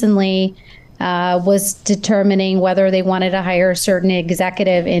just recently was determining whether they wanted to hire a certain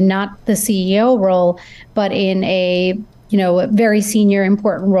executive in not the CEO role, but in a very senior,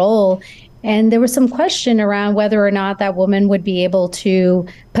 important role. And there was some question around whether or not that woman would be able to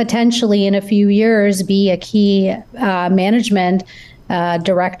potentially in a few years be a key management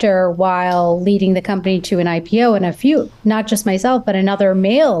director while leading the company to an IPO. And not just myself, but another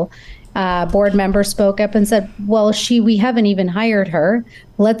male board member spoke up and said, well, we haven't even hired her.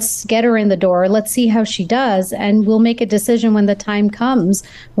 Let's get her in the door. Let's see how she does. And we'll make a decision when the time comes,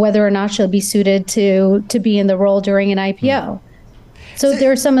 whether or not she'll be suited to be in the role during an IPO. So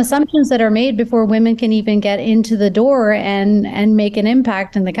there are some assumptions that are made before women can even get into the door and make an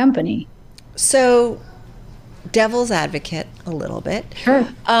impact in the company. So, devil's advocate a little bit. Sure.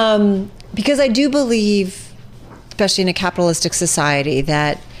 Because I do believe, especially in a capitalistic society,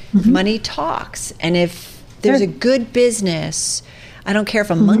 that money talks. And if there's a good business I don't care if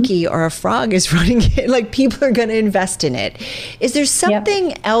a monkey or a frog is running it. Like, people are going to invest in it. Is there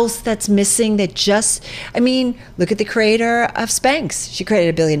something else that's missing that just, I mean, look at the creator of Spanx. She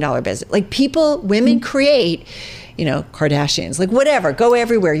created $1 billion business. Like, women create, Kardashians, like whatever, go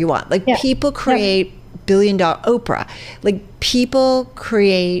everywhere you want. Like people create $1 billion Oprah. Like people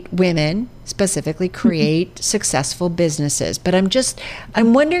create, women specifically create successful businesses. But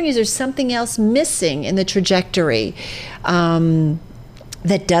I'm wondering, is there something else missing in the trajectory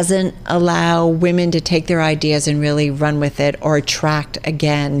that doesn't allow women to take their ideas and really run with it, or attract,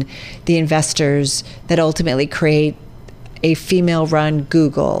 again, the investors that ultimately create a female-run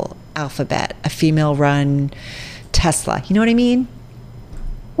Google, Alphabet, a female-run Tesla? You know what I mean?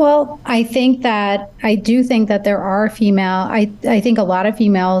 Well, I do think that there are I think a lot of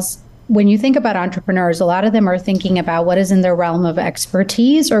females, when you think about entrepreneurs, a lot of them are thinking about what is in their realm of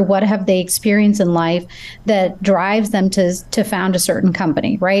expertise, or what have they experienced in life that drives them to found a certain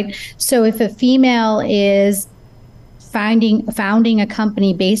company, right? So if a female is founding a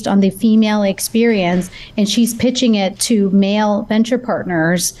company based on the female experience and she's pitching it to male venture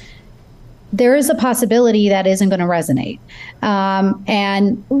partners, there is a possibility that isn't going to resonate.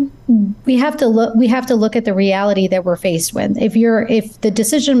 And we have to look at the reality that we're faced with. If the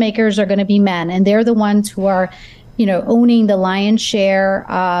decision makers are going to be men, and they're the ones who are, owning the lion's share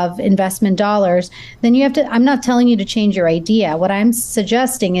of investment dollars, then I'm not telling you to change your idea. What I'm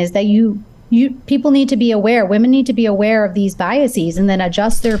suggesting is that people need to be aware, women need to be aware of these biases, and then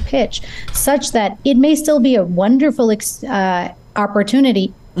adjust their pitch such that it may still be a wonderful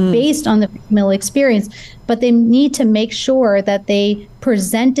opportunity based on the female experience, but they need to make sure that they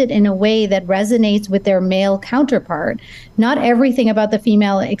present it in a way that resonates with their male counterpart. Not everything about the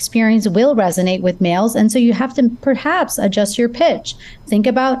female experience will resonate with males, and so you have to perhaps adjust your pitch. Think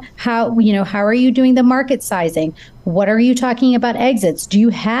about how are you doing the market sizing? What are you talking about exits? Do you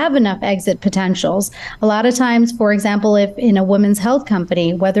have enough exit potentials? A lot of times, for example, if in a women's health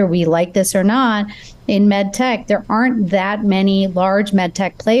company, whether we like this or not, in med tech, there aren't that many large med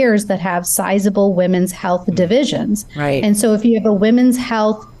tech players that have sizable women's health divisions. Right. And so if you have a women's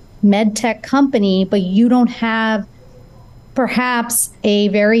health med tech company, but you don't have perhaps a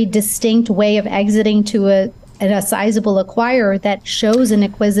very distinct way of exiting to a sizable acquirer that shows an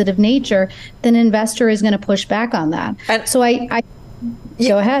acquisitive nature, then an investor is going to push back on that. And so I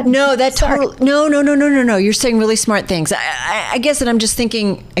go ahead. No, no. You're saying really smart things. I guess that I'm just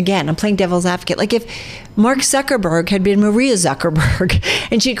thinking, again, I'm playing devil's advocate. Like if Mark Zuckerberg had been Maria Zuckerberg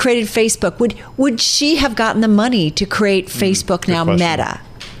and she created Facebook, would she have gotten the money to create Facebook, now Meta?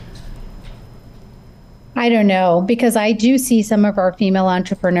 I don't know, because I do see some of our female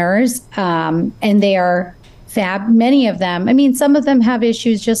entrepreneurs, and they are fab. Many of them, I mean, some of them have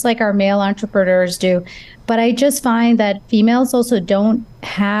issues just like our male entrepreneurs do. But I just find that females also don't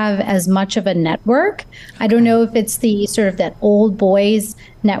have as much of a network. I don't know if it's the sort of that old boys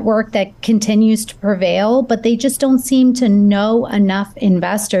network that continues to prevail, but they just don't seem to know enough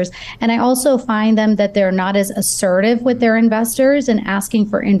investors. And I also find them that they're not as assertive with their investors and asking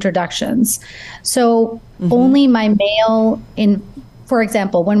for introductions. So only my male for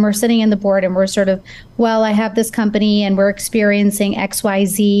example, when we're sitting in the board and we're sort of, well, I have this company and we're experiencing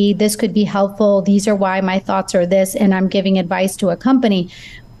XYZ, this could be helpful, these are why my thoughts are this, and I'm giving advice to a company.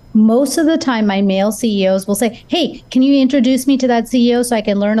 Most of the time, my male CEOs will say, hey, can you introduce me to that CEO so I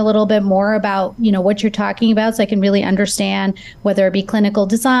can learn a little bit more about, what you're talking about, so I can really understand whether it be clinical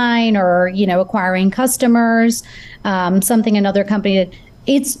design or, acquiring customers, something another company did.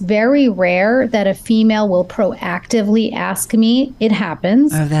 It's very rare that a female will proactively ask me. It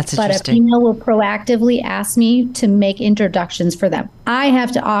happens. Oh, that's but interesting. A female will proactively ask me to make introductions for them. I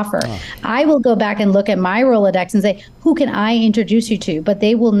have to offer. I will go back and look at my Rolodex and say, who can I introduce you to? But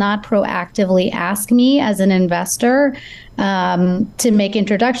they will not proactively ask me as an investor to make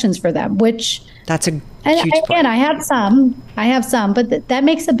introductions for them, which... That's a huge again, point. I have some, but that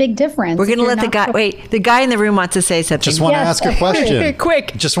makes a big difference. We're going to let the guy, the guy in the room wants to say something. Just want to ask a question.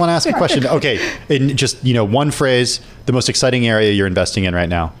 Quick. Just want to ask a question. Okay. In just, one phrase, the most exciting area you're investing in right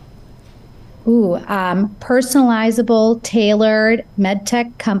now. Personalizable, tailored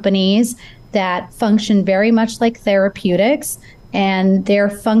medtech companies that function very much like therapeutics, and their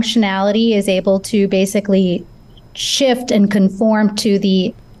functionality is able to basically shift and conform to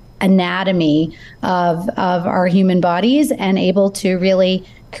the anatomy of our human bodies, and able to really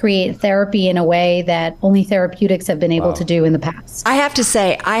create therapy in a way that only therapeutics have been able to do in the past. I have to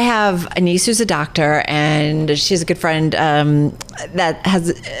say, I have a niece who's a doctor, and she's a good friend that has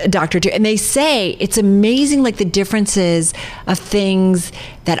a doctor too. And they say it's amazing, like the differences of things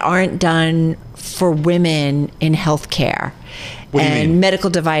that aren't done for women in healthcare. and medical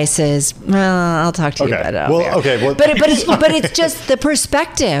devices. Well, I'll talk to you about it. But it's just the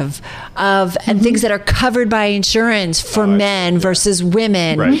perspective of and things that are covered by insurance for men versus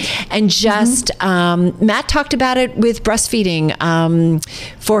women, and just Matt talked about it with breastfeeding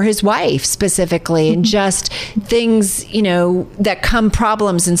for his wife specifically, and just things that come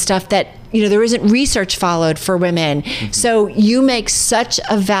problems and stuff that there isn't research followed for women. So you make such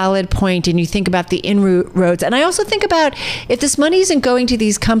a valid point, and you think about the inroads. And I also think about if this money isn't going to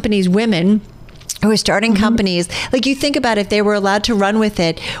these companies, women who are starting companies, like you think about if they were allowed to run with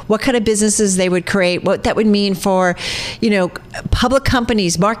it, what kind of businesses they would create, what that would mean for, public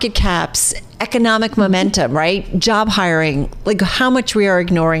companies, market caps, economic momentum, right? Job hiring, like how much we are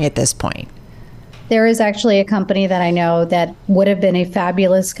ignoring at this point. There is actually a company that I know that would have been a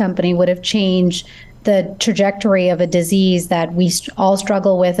fabulous company, would have changed the trajectory of a disease that we all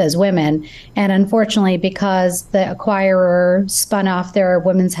struggle with as women. And unfortunately, because the acquirer spun off their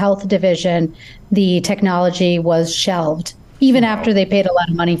women's health division, the technology was shelved, even after they paid a lot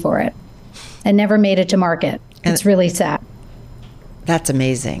of money for it, and never made it to market. It's really sad. That's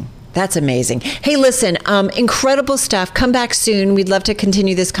amazing. That's amazing. Hey, listen, incredible stuff. Come back soon. We'd love to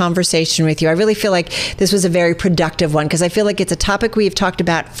continue this conversation with you. I really feel like this was a very productive one because I feel like it's a topic we've talked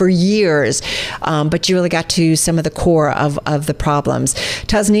about for years, but you really got to some of the core of the problems.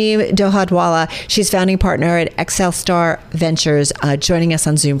 Tasneem Dohadwala, she's founding partner at Excel Star Ventures, joining us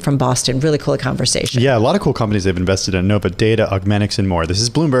on Zoom from Boston. Really cool conversation. Yeah, a lot of cool companies they've invested in. Nova Data, Augmentics, and more. This is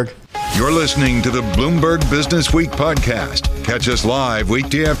Bloomberg. You're listening to the Bloomberg Business Week podcast. Catch us live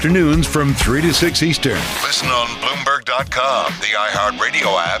weekday afternoons from 3 to 6 Eastern. Listen on Bloomberg.com, the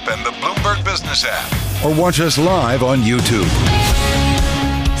iHeartRadio app, and the Bloomberg Business App. Or watch us live on YouTube.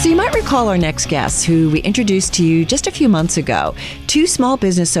 So you might recall our next guests, who we introduced to you just a few months ago. Two small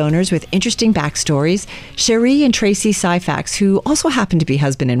business owners with interesting backstories, Cherie and Tracy Syfax, who also happen to be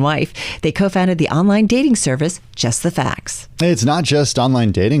husband and wife. They co-founded the online dating service, Just the Facts. It's not just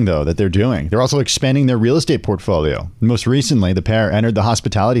online dating, though, that they're doing. They're also expanding their real estate portfolio. Most recently, the pair entered the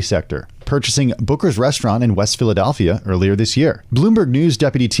hospitality sector, purchasing Booker's Restaurant in West Philadelphia earlier this year. Bloomberg News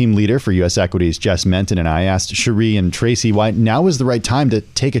deputy team leader for U.S. Equities, Jess Menton, and I asked Cherie and Tracy why now is the right time to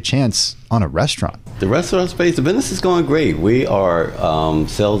take a chance on a restaurant. The restaurant space, the business is going great. We are,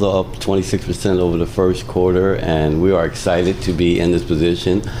 sales are up 26% over the first quarter, and we are excited to be in this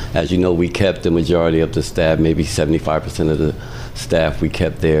position. As you know, we kept the majority of the staff, maybe 75% of the staff we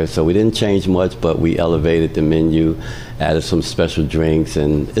kept there. So we didn't change much, but we elevated the menu, added some special drinks,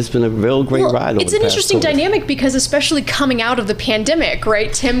 and it's been a real great ride. It's an interesting dynamic because especially coming out of the pandemic,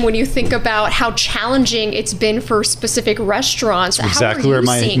 right, Tim, when you think about how challenging it's been for specific restaurants. Exactly where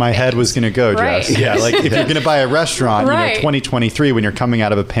my head was going to go, right. Jess. Yeah, like if you're going to buy a restaurant, 2023, when you're coming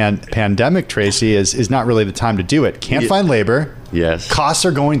out of a pandemic, Tracy, is not really the time to do it. Can't find labor. Yes. Costs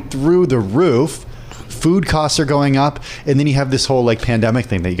are going through the roof. Food costs are going up, and then you have this whole pandemic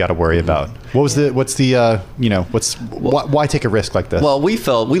thing that you got to worry about. Why take a risk like this? Well, we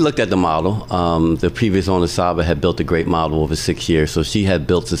looked at the model. The previous owner, Saba, had built a great model over 6 years, so she had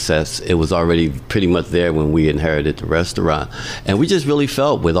built success. It was already pretty much there when we inherited the restaurant, and we just really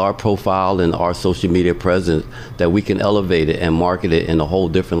felt with our profile and our social media presence that we can elevate it and market it in a whole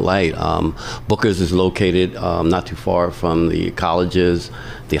different light. Booker's is located not too far from the colleges,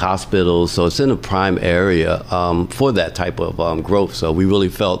 the hospitals, so it's in a prime area for that type of growth. So we really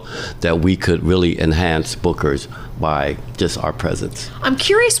felt that we could really enhance Booker's by just our presence. I'm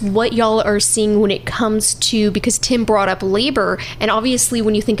curious what y'all are seeing when it comes to, because Tim brought up labor, and obviously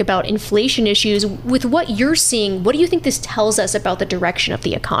when you think about inflation issues, with what you're seeing, what do you think this tells us about the direction of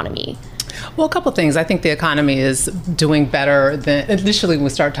the economy? Well, a couple of things. I think the economy is doing better than initially when we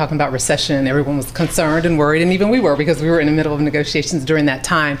started talking about recession. Everyone was concerned and worried, and even we were, because we were in the middle of negotiations during that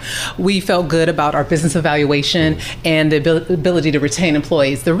time. We felt good about our business evaluation and the ability to retain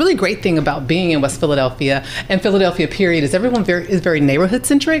employees. The really great thing about being in West Philadelphia and Philadelphia period is everyone is very neighborhood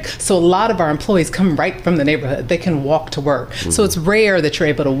centric. So a lot of our employees come right from the neighborhood. They can walk to work. So it's rare that you're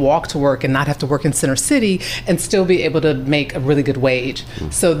able to walk to work and not have to work in Center City and still be able to make a really good wage.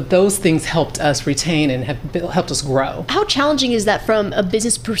 So those things helped us retain and have helped us grow. How challenging is that from a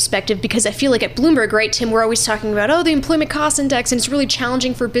business perspective? Because I feel like at Bloomberg, right, Tim, we're always talking about, the employment cost index, and it's really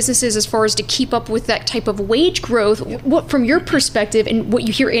challenging for businesses as far as to keep up with that type of wage growth. What, from your perspective and what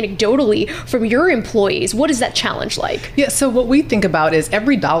you hear anecdotally from your employees, what is that challenge like? Yeah, so what we think about is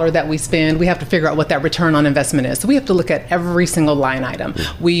every dollar that we spend, we have to figure out what that return on investment is. So we have to look at every single line item.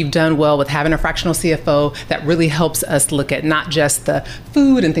 We've done well with having a fractional CFO that really helps us look at not just the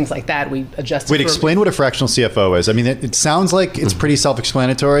food and things like that. We adjusted. Wait, explain what a fractional CFO is. I mean, it sounds like it's pretty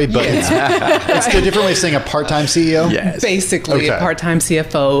self-explanatory, but it's a different way of saying a part-time CEO? Yes. Basically, a part-time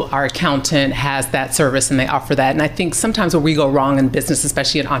CFO, our accountant has that service and they offer that. And I think sometimes where we go wrong in business,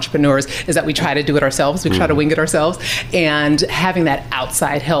 especially in entrepreneurs, is that we try to do it ourselves. We try to wing it ourselves. And having that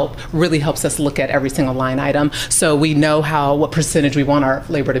outside help really helps us look at every single line item. So we know what percentage we want our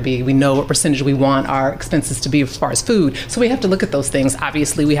labor to be. We know what percentage we want our expenses to be as far as food. So we have to look at those things.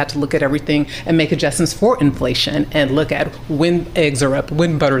 Obviously, we have to look at everything and make adjustments for inflation and look at when eggs are up,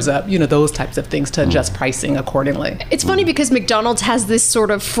 when butter's up, those types of things to adjust pricing accordingly. It's funny because McDonald's has this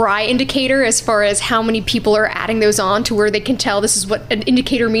sort of fry indicator as far as how many people are adding those on to where they can tell this is what an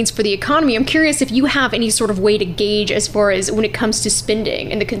indicator means for the economy. I'm curious if you have any sort of way to gauge as far as when it comes to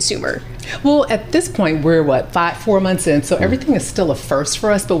spending and the consumer. Well, at this point, we're 4 months in, so everything is still a first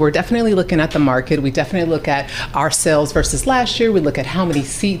for us, but we're definitely looking at the market. We definitely look at our sales versus last year. We look at how many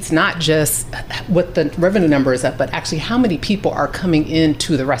seats, not just what the revenue number is up, but actually how many people are coming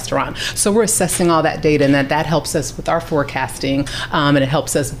into the restaurant. So we're assessing all that data, and that helps us with our forecasting, and it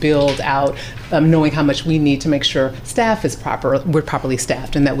helps us build out knowing how much we need to make sure we're properly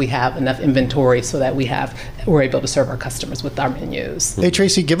staffed, and that we have enough inventory so that we're able to serve our customers with our menus. Hey,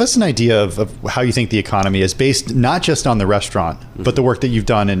 Tracy, give us an idea of how you think the economy is based not just on the restaurant, but the work that you've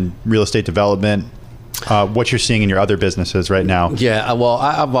done in real estate development, what you're seeing in your other businesses right now. Yeah, well,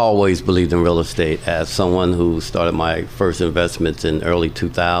 I've always believed in real estate. As someone who started my first investments in early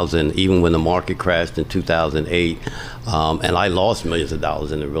 2000, even when the market crashed in 2008, and I lost millions of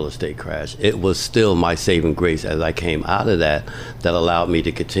dollars in the real estate crash, it was still my saving grace as I came out of that allowed me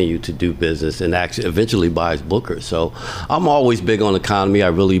to continue to do business and actually eventually buy Booker. So I'm always big on economy. I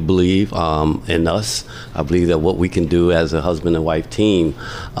really believe in us. I believe that what we can do as a husband and wife team,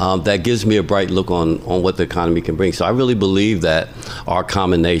 that gives me a bright look on what the economy can bring. So I really believe that our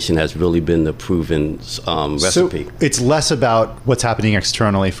combination has really been the proven recipe. So it's less about what's happening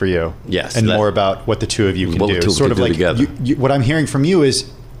externally for you, yes, and more about what the two of you can do. Sort of like what I'm hearing from you is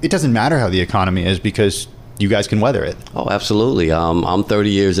it doesn't matter how the economy is because you guys can weather it. Oh, absolutely. I'm 30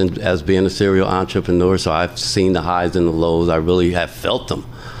 years in as being a serial entrepreneur, so I've seen the highs and the lows. I really have felt them.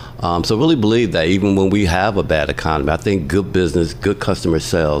 So really believe that even when we have a bad economy, I think good business, good customer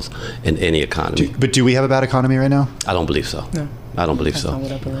sales in any economy. But do we have a bad economy right now? I don't believe so. No. I don't believe That's so. Not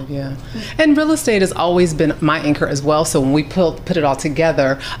what I believe, yeah. And real estate has always been my anchor as well. So when we put it all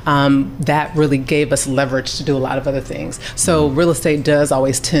together, that really gave us leverage to do a lot of other things. So real estate does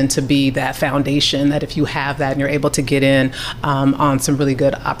always tend to be that foundation that if you have that and you're able to get in on some really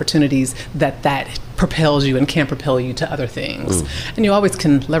good opportunities, that propels you and can propel you to other things. And you always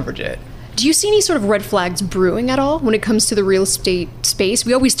can leverage it. Do you see any sort of red flags brewing at all when it comes to the real estate space?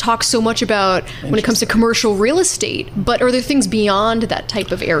 We always talk so much about when it comes to commercial real estate, but are there things beyond that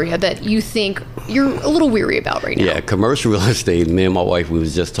type of area that you think you're a little weary about right now? Yeah, commercial real estate, me and my wife, we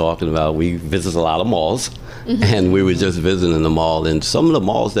was just talking about, we visit a lot of malls, and we were just visiting the mall, and some of the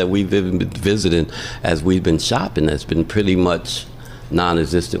malls that we've been visiting as we've been shopping has been pretty much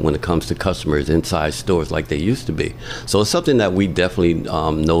non-existent when it comes to customers inside stores like they used to be. So it's something that we definitely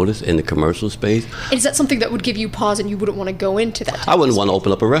notice in the commercial space. Is that something that would give you pause and you wouldn't want to go into that? I wouldn't want to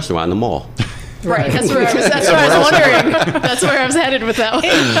open up a restaurant in the mall. Right, that's what I was wondering. That's where I was headed with that one.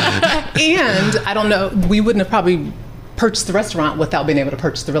 And I don't know, we wouldn't have probably purchase the restaurant without being able to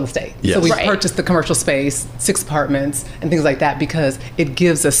purchase the real estate. Yes. So we purchased the commercial space, 6 apartments, and things like that because it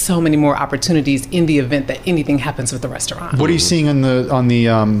gives us so many more opportunities in the event that anything happens with the restaurant. What are you seeing on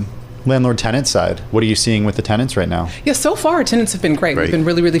the landlord-tenant side? What are you seeing with the tenants right now? Yeah, so far our tenants have been great. We've been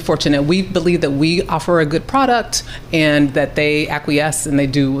really, really fortunate. We believe that we offer a good product and that they acquiesce and they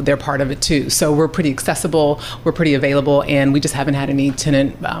do their part of it too. So we're pretty accessible, we're pretty available, and we just haven't had any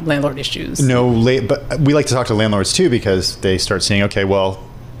tenant landlord issues. But we like to talk to landlords too because they start saying, okay, well,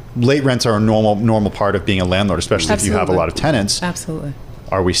 late rents are a normal part of being a landlord, especially if you have a lot of tenants. Absolutely.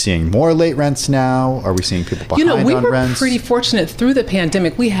 Are we seeing more late rents now? Are we seeing people behind on rents? We were pretty fortunate through the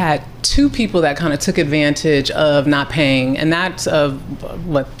pandemic. We had 2 people that kind of took advantage of not paying, and that's of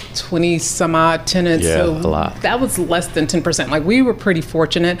 20 some odd tenants. Yeah, so a lot. That was less than 10%. Like, we were pretty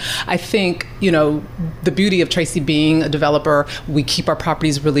fortunate. I think, the beauty of Tracy being a developer, we keep our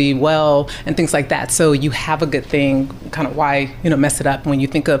properties really well and things like that. So you have a good thing, kind of why, mess it up when you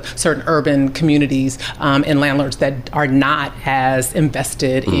think of certain urban communities and landlords that are not as invested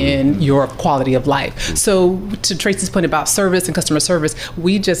in your quality of life. So to Tracy's point about service and customer service,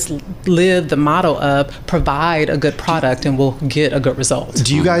 we just live the motto of provide a good product and we'll get a good result.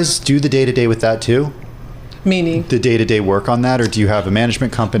 Do you guys do the day-to-day with that too? Meaning? The day-to-day work on that, or do you have a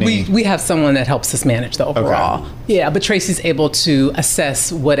management company? We have someone that helps us manage the overall. Okay. Yeah, but Tracy's able to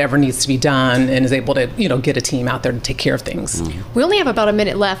assess whatever needs to be done and is able to, get a team out there to take care of things. We only have about a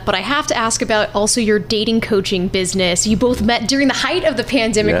minute left, but I have to ask about also your dating coaching business. You both met during the height of the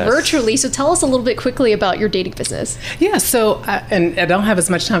pandemic virtually, so tell us a little bit quickly about your dating business. Yeah, so, and I don't have as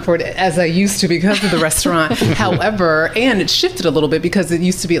much time for it as I used to because of the restaurant. However, and it shifted a little bit because it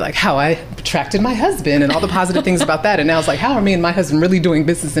used to be like how I attracted my husband and all the positive things about that. And now it's like, how are me and my husband really doing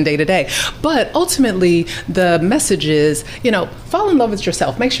business in day to day? But ultimately, the message is, fall in love with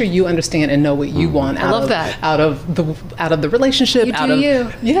yourself. Make sure you understand and know what you want out of the relationship. You do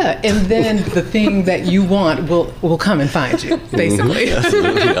you. Yeah, and then the thing that you want will come and find you, basically.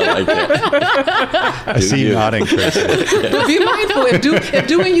 Absolutely, I like that. I see you nodding, Chris. But be mindful, if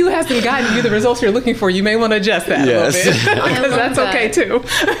doing you hasn't gotten you the results you're looking for, you may want to adjust that a little bit. Because that's okay too.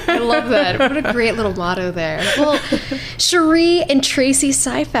 I love that. What a great little motto there. Well, Cherie and Tracy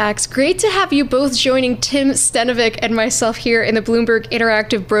Syfax, great to have you both joining Tim Stenovec and myself here in the Bloomberg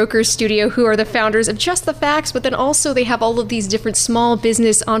Interactive Brokers studio, who are the founders of Just the Facts, but then also they have all of these different small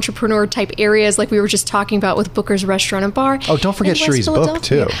business entrepreneur type areas like we were just talking about with Booker's Restaurant and Bar. Oh, don't forget Cherie's book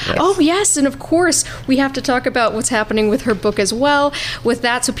too. Yes. Oh, yes. And of course, we have to talk about what's happening with her book as well with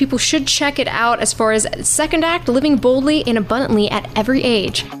that. So people should check it out as far as second act, Living Boldly and Abundantly at Every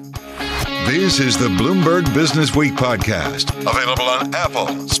Age. This is the Bloomberg Business Week podcast, available on Apple,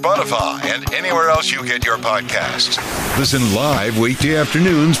 Spotify, and anywhere else you get your podcasts. Listen live weekday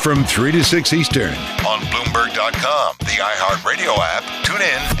afternoons from 3 to 6 Eastern on Bloomberg.com, the iHeartRadio app,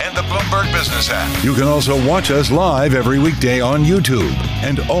 TuneIn, and the Bloomberg Business App. You can also watch us live every weekday on YouTube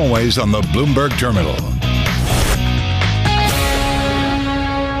and always on the Bloomberg Terminal.